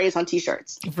putting your phrase on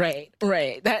T-shirts. Right.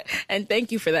 And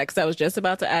thank you for that, because I was just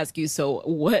about to ask you,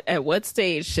 so at what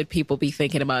stage should people be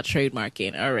thinking about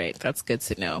trademarking? All right. That's good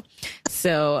to know.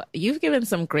 So you've given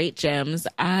some great gems.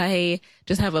 I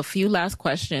just have a few last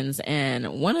questions.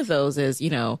 And one of those is,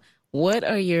 what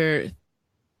are your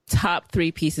top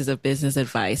 3 pieces of business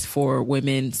advice for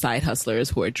women side hustlers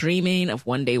who are dreaming of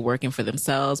one day working for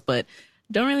themselves, but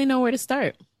don't really know where to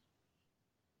start?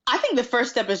 I think the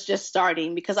first step is just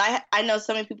starting, because I know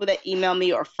so many people that email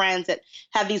me or friends that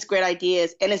have these great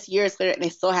ideas and it's years later and they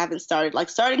still haven't started. Like,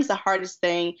 starting is the hardest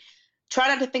thing. Try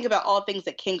not to think about all things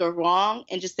that can go wrong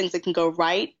and just things that can go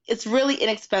right. It's really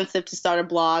inexpensive to start a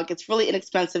blog. It's really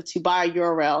inexpensive to buy a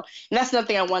URL. And that's another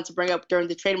thing I wanted to bring up during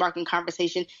the trademarking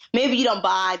conversation. Maybe you don't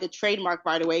buy the trademark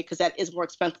right away because that is more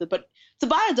expensive, but to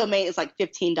buy a domain is like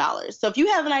 $15. So if you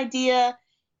have an idea,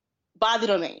 buy the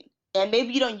domain. And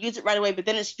maybe you don't use it right away, but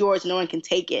then it's yours and no one can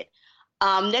take it.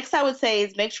 Next, I would say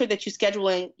is make sure that you schedule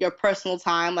in your personal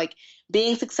time. Like,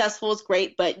 being successful is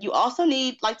great, but you also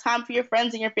need like time for your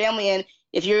friends and your family. And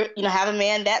if you're, have a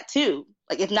man, that too.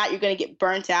 Like, if not, you're going to get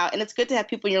burnt out. And it's good to have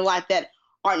people in your life that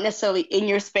aren't necessarily in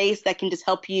your space that can just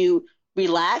help you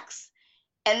relax.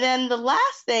 And then the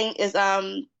last thing is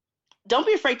don't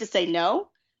be afraid to say no,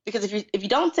 because if you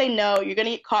don't say no, you're going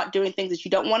to get caught doing things that you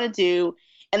don't want to do.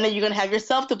 And then you're going to have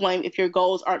yourself to blame if your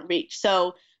goals aren't reached.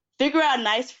 So figure out a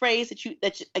nice phrase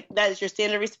that is your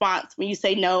standard response when you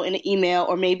say no in an email,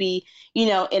 or maybe, in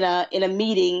a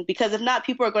meeting, because if not,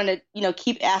 people are going to,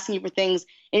 keep asking you for things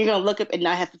and you're going to look up and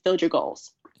not have fulfilled your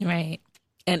goals. Right.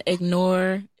 And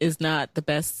ignore is not the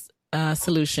best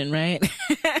solution, right?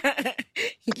 I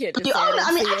try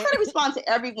to respond to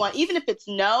everyone, even if it's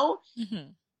no. Mm-hmm.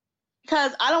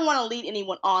 Because I don't want to lead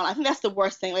anyone on. I think that's the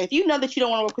worst thing. Like, if you know that you don't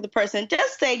want to work with a person,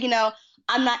 just say,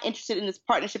 I'm not interested in this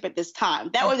partnership at this time.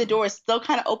 That way the door is still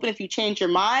kind of open if you change your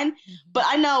mind. Mm-hmm. But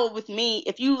I know with me,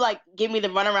 if you give me the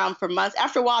runaround for months,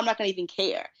 after a while, I'm not going to even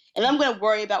care. And I'm going to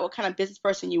worry about what kind of business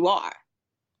person you are.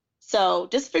 So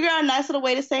just figure out a nice little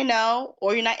way to say no,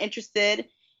 or you're not interested.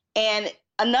 And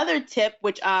another tip,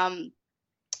 which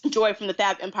Joy from the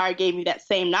Fab Empire gave me that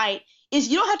same night, is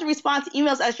you don't have to respond to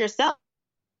emails as yourself.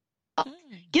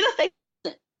 Get a fake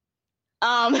assistant.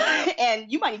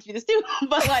 And you might need to do this too.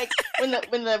 But when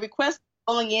the request is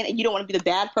rolling in and you don't want to be the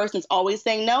bad person that's always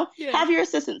saying no, have your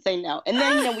assistant say no. And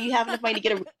then when you have enough money to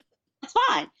get it's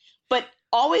fine. But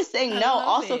always saying no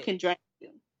also can drain you.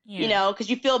 Yeah. Because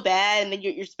you feel bad, and then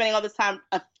you're spending all this time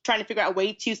trying to figure out a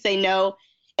way to say no.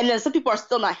 And then some people are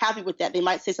still not happy with that. They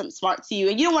might say something smart to you,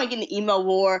 and you don't want to get in an email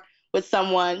war with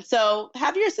someone. So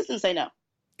have your assistant say no.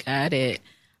 Got it.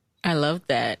 I love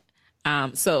that.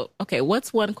 Okay,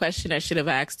 what's one question I should have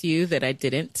asked you that I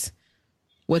didn't?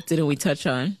 What didn't we touch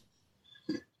on?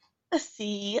 Let's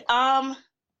see. Well,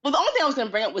 the only thing I was going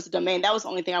to bring up was the domain. That was the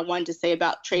only thing I wanted to say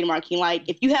about trademarking. Like,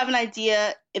 if you have an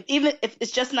idea, if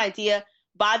it's just an idea,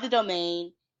 buy the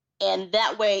domain. And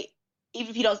that way,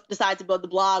 even if you don't decide to build the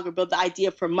blog or build the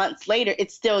idea for months later,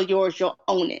 it's still yours. You'll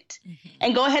own it. Mm-hmm.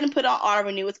 And go ahead and put on auto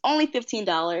renew. It's only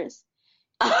 $15.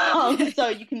 So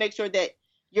you can make sure that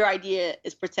your idea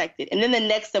is protected. And then the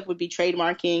next step would be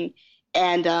trademarking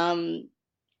and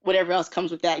whatever else comes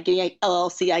with that, getting an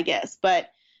LLC, I guess.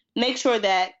 But make sure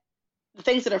that the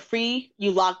things that are free,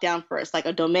 you lock down first, like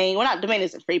a domain. Well, not domain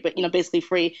isn't free, but, basically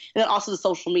free. And then also the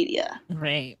social media.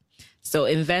 Right. So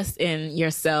invest in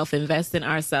yourself, invest in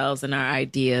ourselves and our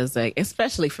ideas, like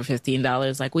especially for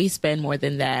 $15. Like we spend more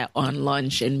than that on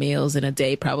lunch and meals in a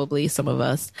day, probably some of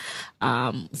us.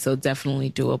 So definitely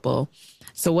doable.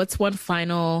 So what's one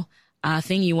final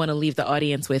thing you want to leave the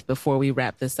audience with before we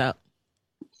wrap this up?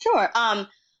 Sure. I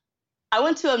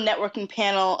went to a networking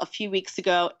panel a few weeks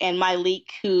ago, and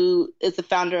Malik, who is the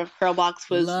founder of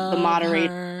Curlbox, was the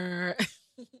moderator.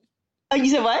 Oh, you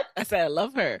said what? I said I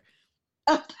love her.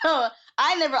 Of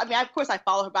course I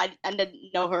follow her, but I didn't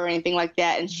know her or anything like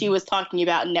that. And she was talking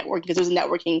about networking because it was a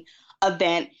networking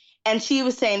event. And she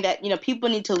was saying that, people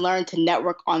need to learn to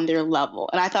network on their level.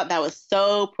 And I thought that was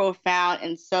so profound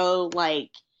and so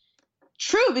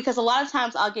true, because a lot of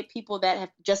times I'll get people that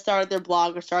have just started their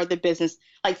blog or started their business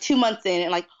 2 months in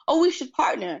and oh, we should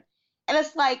partner. And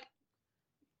it's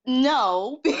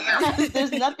no, because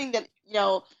there's nothing that,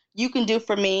 you can do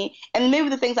for me, and maybe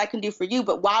the things I can do for you,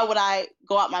 but why would I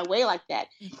go out my way like that?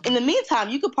 Mm-hmm. In the meantime,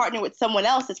 you could partner with someone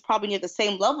else that's probably near the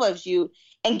same level as you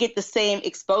and get the same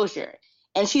exposure.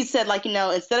 And she said,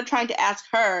 instead of trying to ask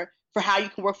her for how you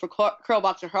can work for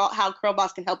Curlbox or how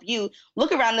Curlbox can help you,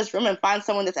 look around this room and find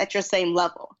someone that's at your same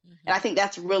level. Mm-hmm. And I think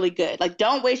that's really good.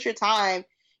 Don't waste your time,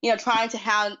 trying to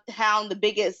hound the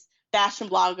biggest fashion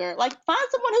blogger. Find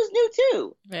someone who's new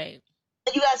too. Right.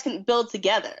 That you guys can build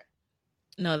together.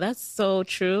 No, that's so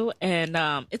true. And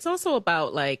it's also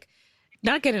about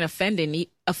not getting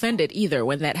offended either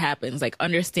when that happens,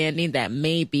 understanding that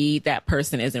maybe that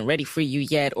person isn't ready for you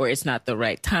yet, or it's not the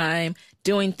right time,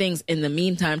 doing things in the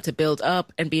meantime to build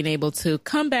up and being able to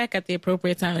come back at the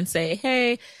appropriate time and say,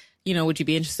 hey, would you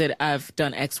be interested? I've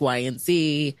done X, Y, and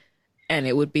Z, and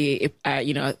it would be, I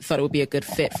thought it would be a good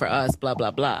fit for us, blah,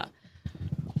 blah, blah.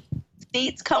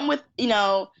 Seats come with,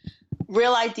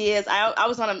 real ideas. I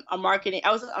was on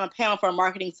a panel for a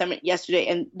marketing summit yesterday,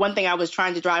 and one thing I was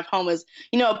trying to drive home is,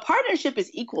 a partnership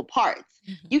is equal parts.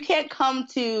 Mm-hmm. You can't come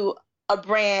to a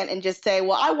brand and just say,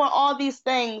 well, I want all these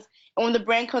things. And when the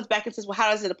brand comes back and says, well,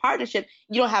 how is it a partnership?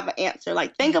 You don't have an answer.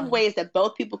 Think of ways that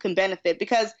both people can benefit,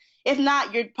 because if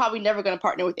not, you're probably never going to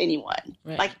partner with anyone.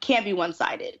 Right. It can't be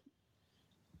one-sided.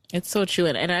 It's so true.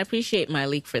 And I appreciate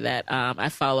Malik for that. I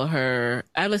follow her.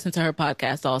 I listen to her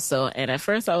podcast also. And at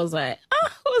first I was like,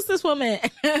 who is this woman?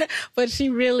 But she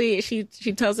really, she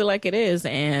tells it like it is.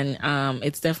 And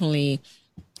it's definitely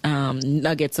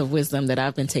nuggets of wisdom that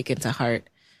I've been taking to heart.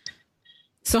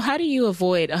 So how do you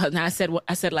avoid, now I said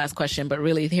last question, but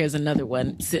really here's another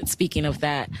one. Speaking of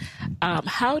that,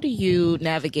 how do you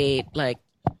navigate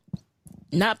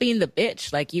not being the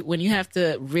bitch, when you have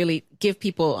to really give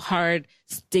people hard,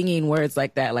 stinging words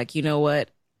like that, you know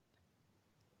what,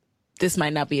 this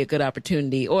might not be a good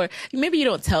opportunity, or maybe you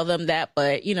don't tell them that,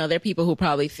 but there are people who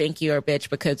probably think you're a bitch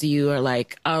because you are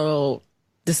oh,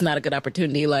 this is not a good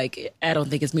opportunity. I don't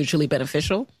think it's mutually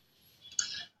beneficial.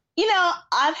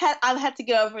 I've had to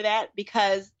get over that,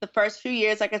 because the first few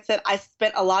years, like I said, I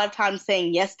spent a lot of time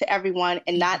saying yes to everyone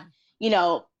and not,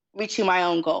 reaching my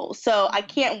own goals. So I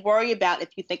can't worry about if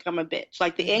you think I'm a bitch.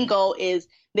 The end goal is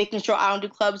making sure I Don't Do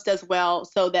Clubs does well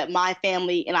so that my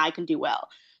family and I can do well.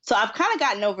 So I've kind of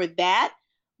gotten over that.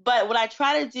 But what I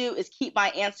try to do is keep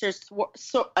my answers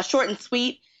short and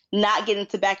sweet, not get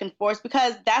into back and forth,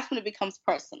 because that's when it becomes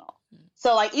personal.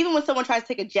 So even when someone tries to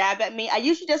take a jab at me, I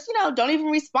usually just, don't even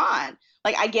respond.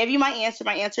 I gave you my answer.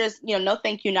 My answer is, no,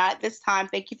 thank you, not at this time.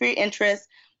 Thank you for your interest.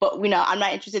 But, I'm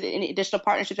not interested in any additional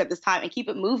partnerships at this time, and keep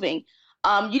it moving.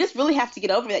 You just really have to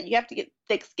get over that. You have to get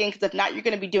thick skin, because if not, you're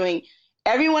going to be doing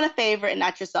everyone a favor and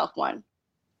not yourself one.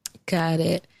 Got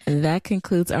it. And that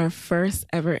concludes our first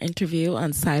ever interview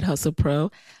on Side Hustle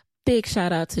Pro. Big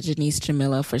shout out to Genese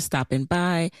Jamilah for stopping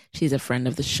by. She's a friend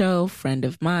of the show, friend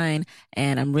of mine,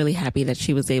 and I'm really happy that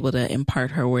she was able to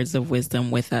impart her words of wisdom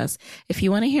with us. If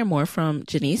you want to hear more from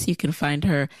Genese, you can find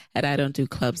her at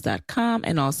idon'tdoclubs.com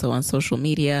and also on social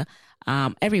media,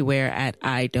 everywhere at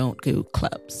I Don't Do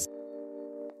Clubs.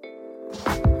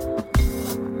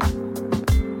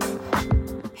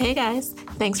 Hey guys,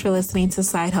 thanks for listening to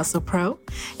Side Hustle Pro.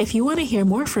 If you want to hear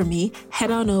more from me,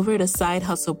 head on over to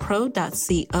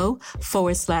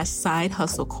sidehustlepro.co/Side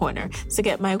Hustle Corner to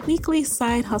get my weekly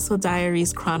Side Hustle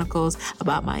Diaries chronicles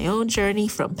about my own journey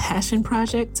from passion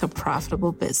project to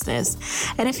profitable business.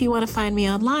 And if you want to find me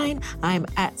online, I'm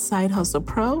at Side Hustle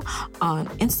Pro on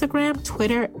Instagram,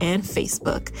 Twitter, and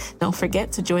Facebook. Don't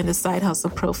forget to join the Side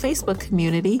Hustle Pro Facebook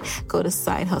community. Go to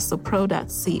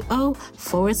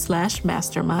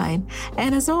sidehustlepro.co/mastermind. And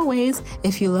And as always,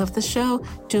 if you love the show,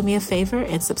 do me a favor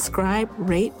and subscribe,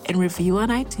 rate, and review on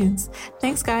iTunes.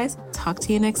 Thanks, guys. Talk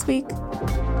to you next week.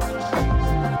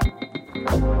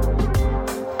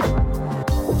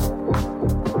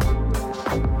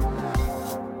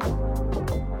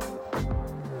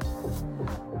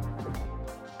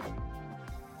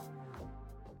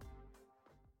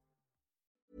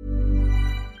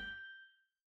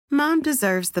 Mom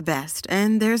deserves the best,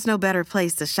 and there's no better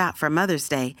place to shop for Mother's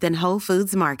Day than Whole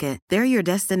Foods Market. They're your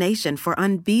destination for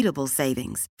unbeatable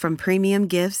savings, from premium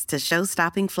gifts to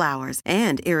show-stopping flowers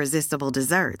and irresistible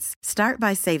desserts. Start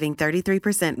by saving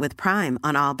 33% with Prime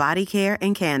on all body care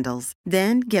and candles.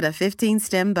 Then get a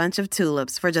 15-stem bunch of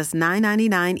tulips for just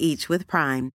 $9.99 each with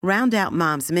Prime. Round out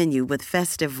Mom's menu with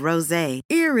festive rosé,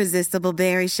 irresistible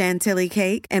berry chantilly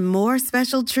cake, and more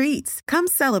special treats. Come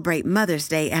celebrate Mother's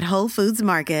Day at Whole Foods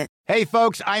Market. Hey,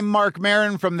 folks, I'm Mark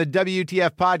Maron from the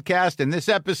WTF Podcast, and this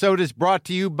episode is brought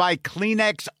to you by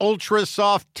Kleenex Ultra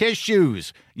Soft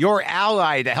Tissues, your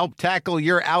ally to help tackle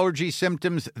your allergy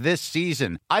symptoms this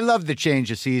season. I love the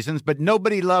change of seasons, but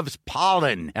nobody loves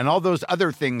pollen and all those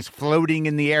other things floating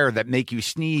in the air that make you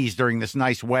sneeze during this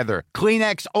nice weather.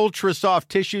 Kleenex Ultra Soft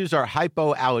Tissues are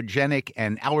hypoallergenic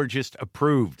and allergist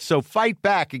approved, so fight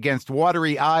back against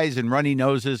watery eyes and runny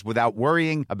noses without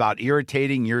worrying about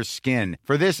irritating your skin.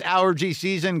 For this allergy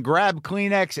season, grab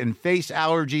Kleenex and face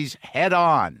allergies head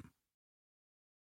on.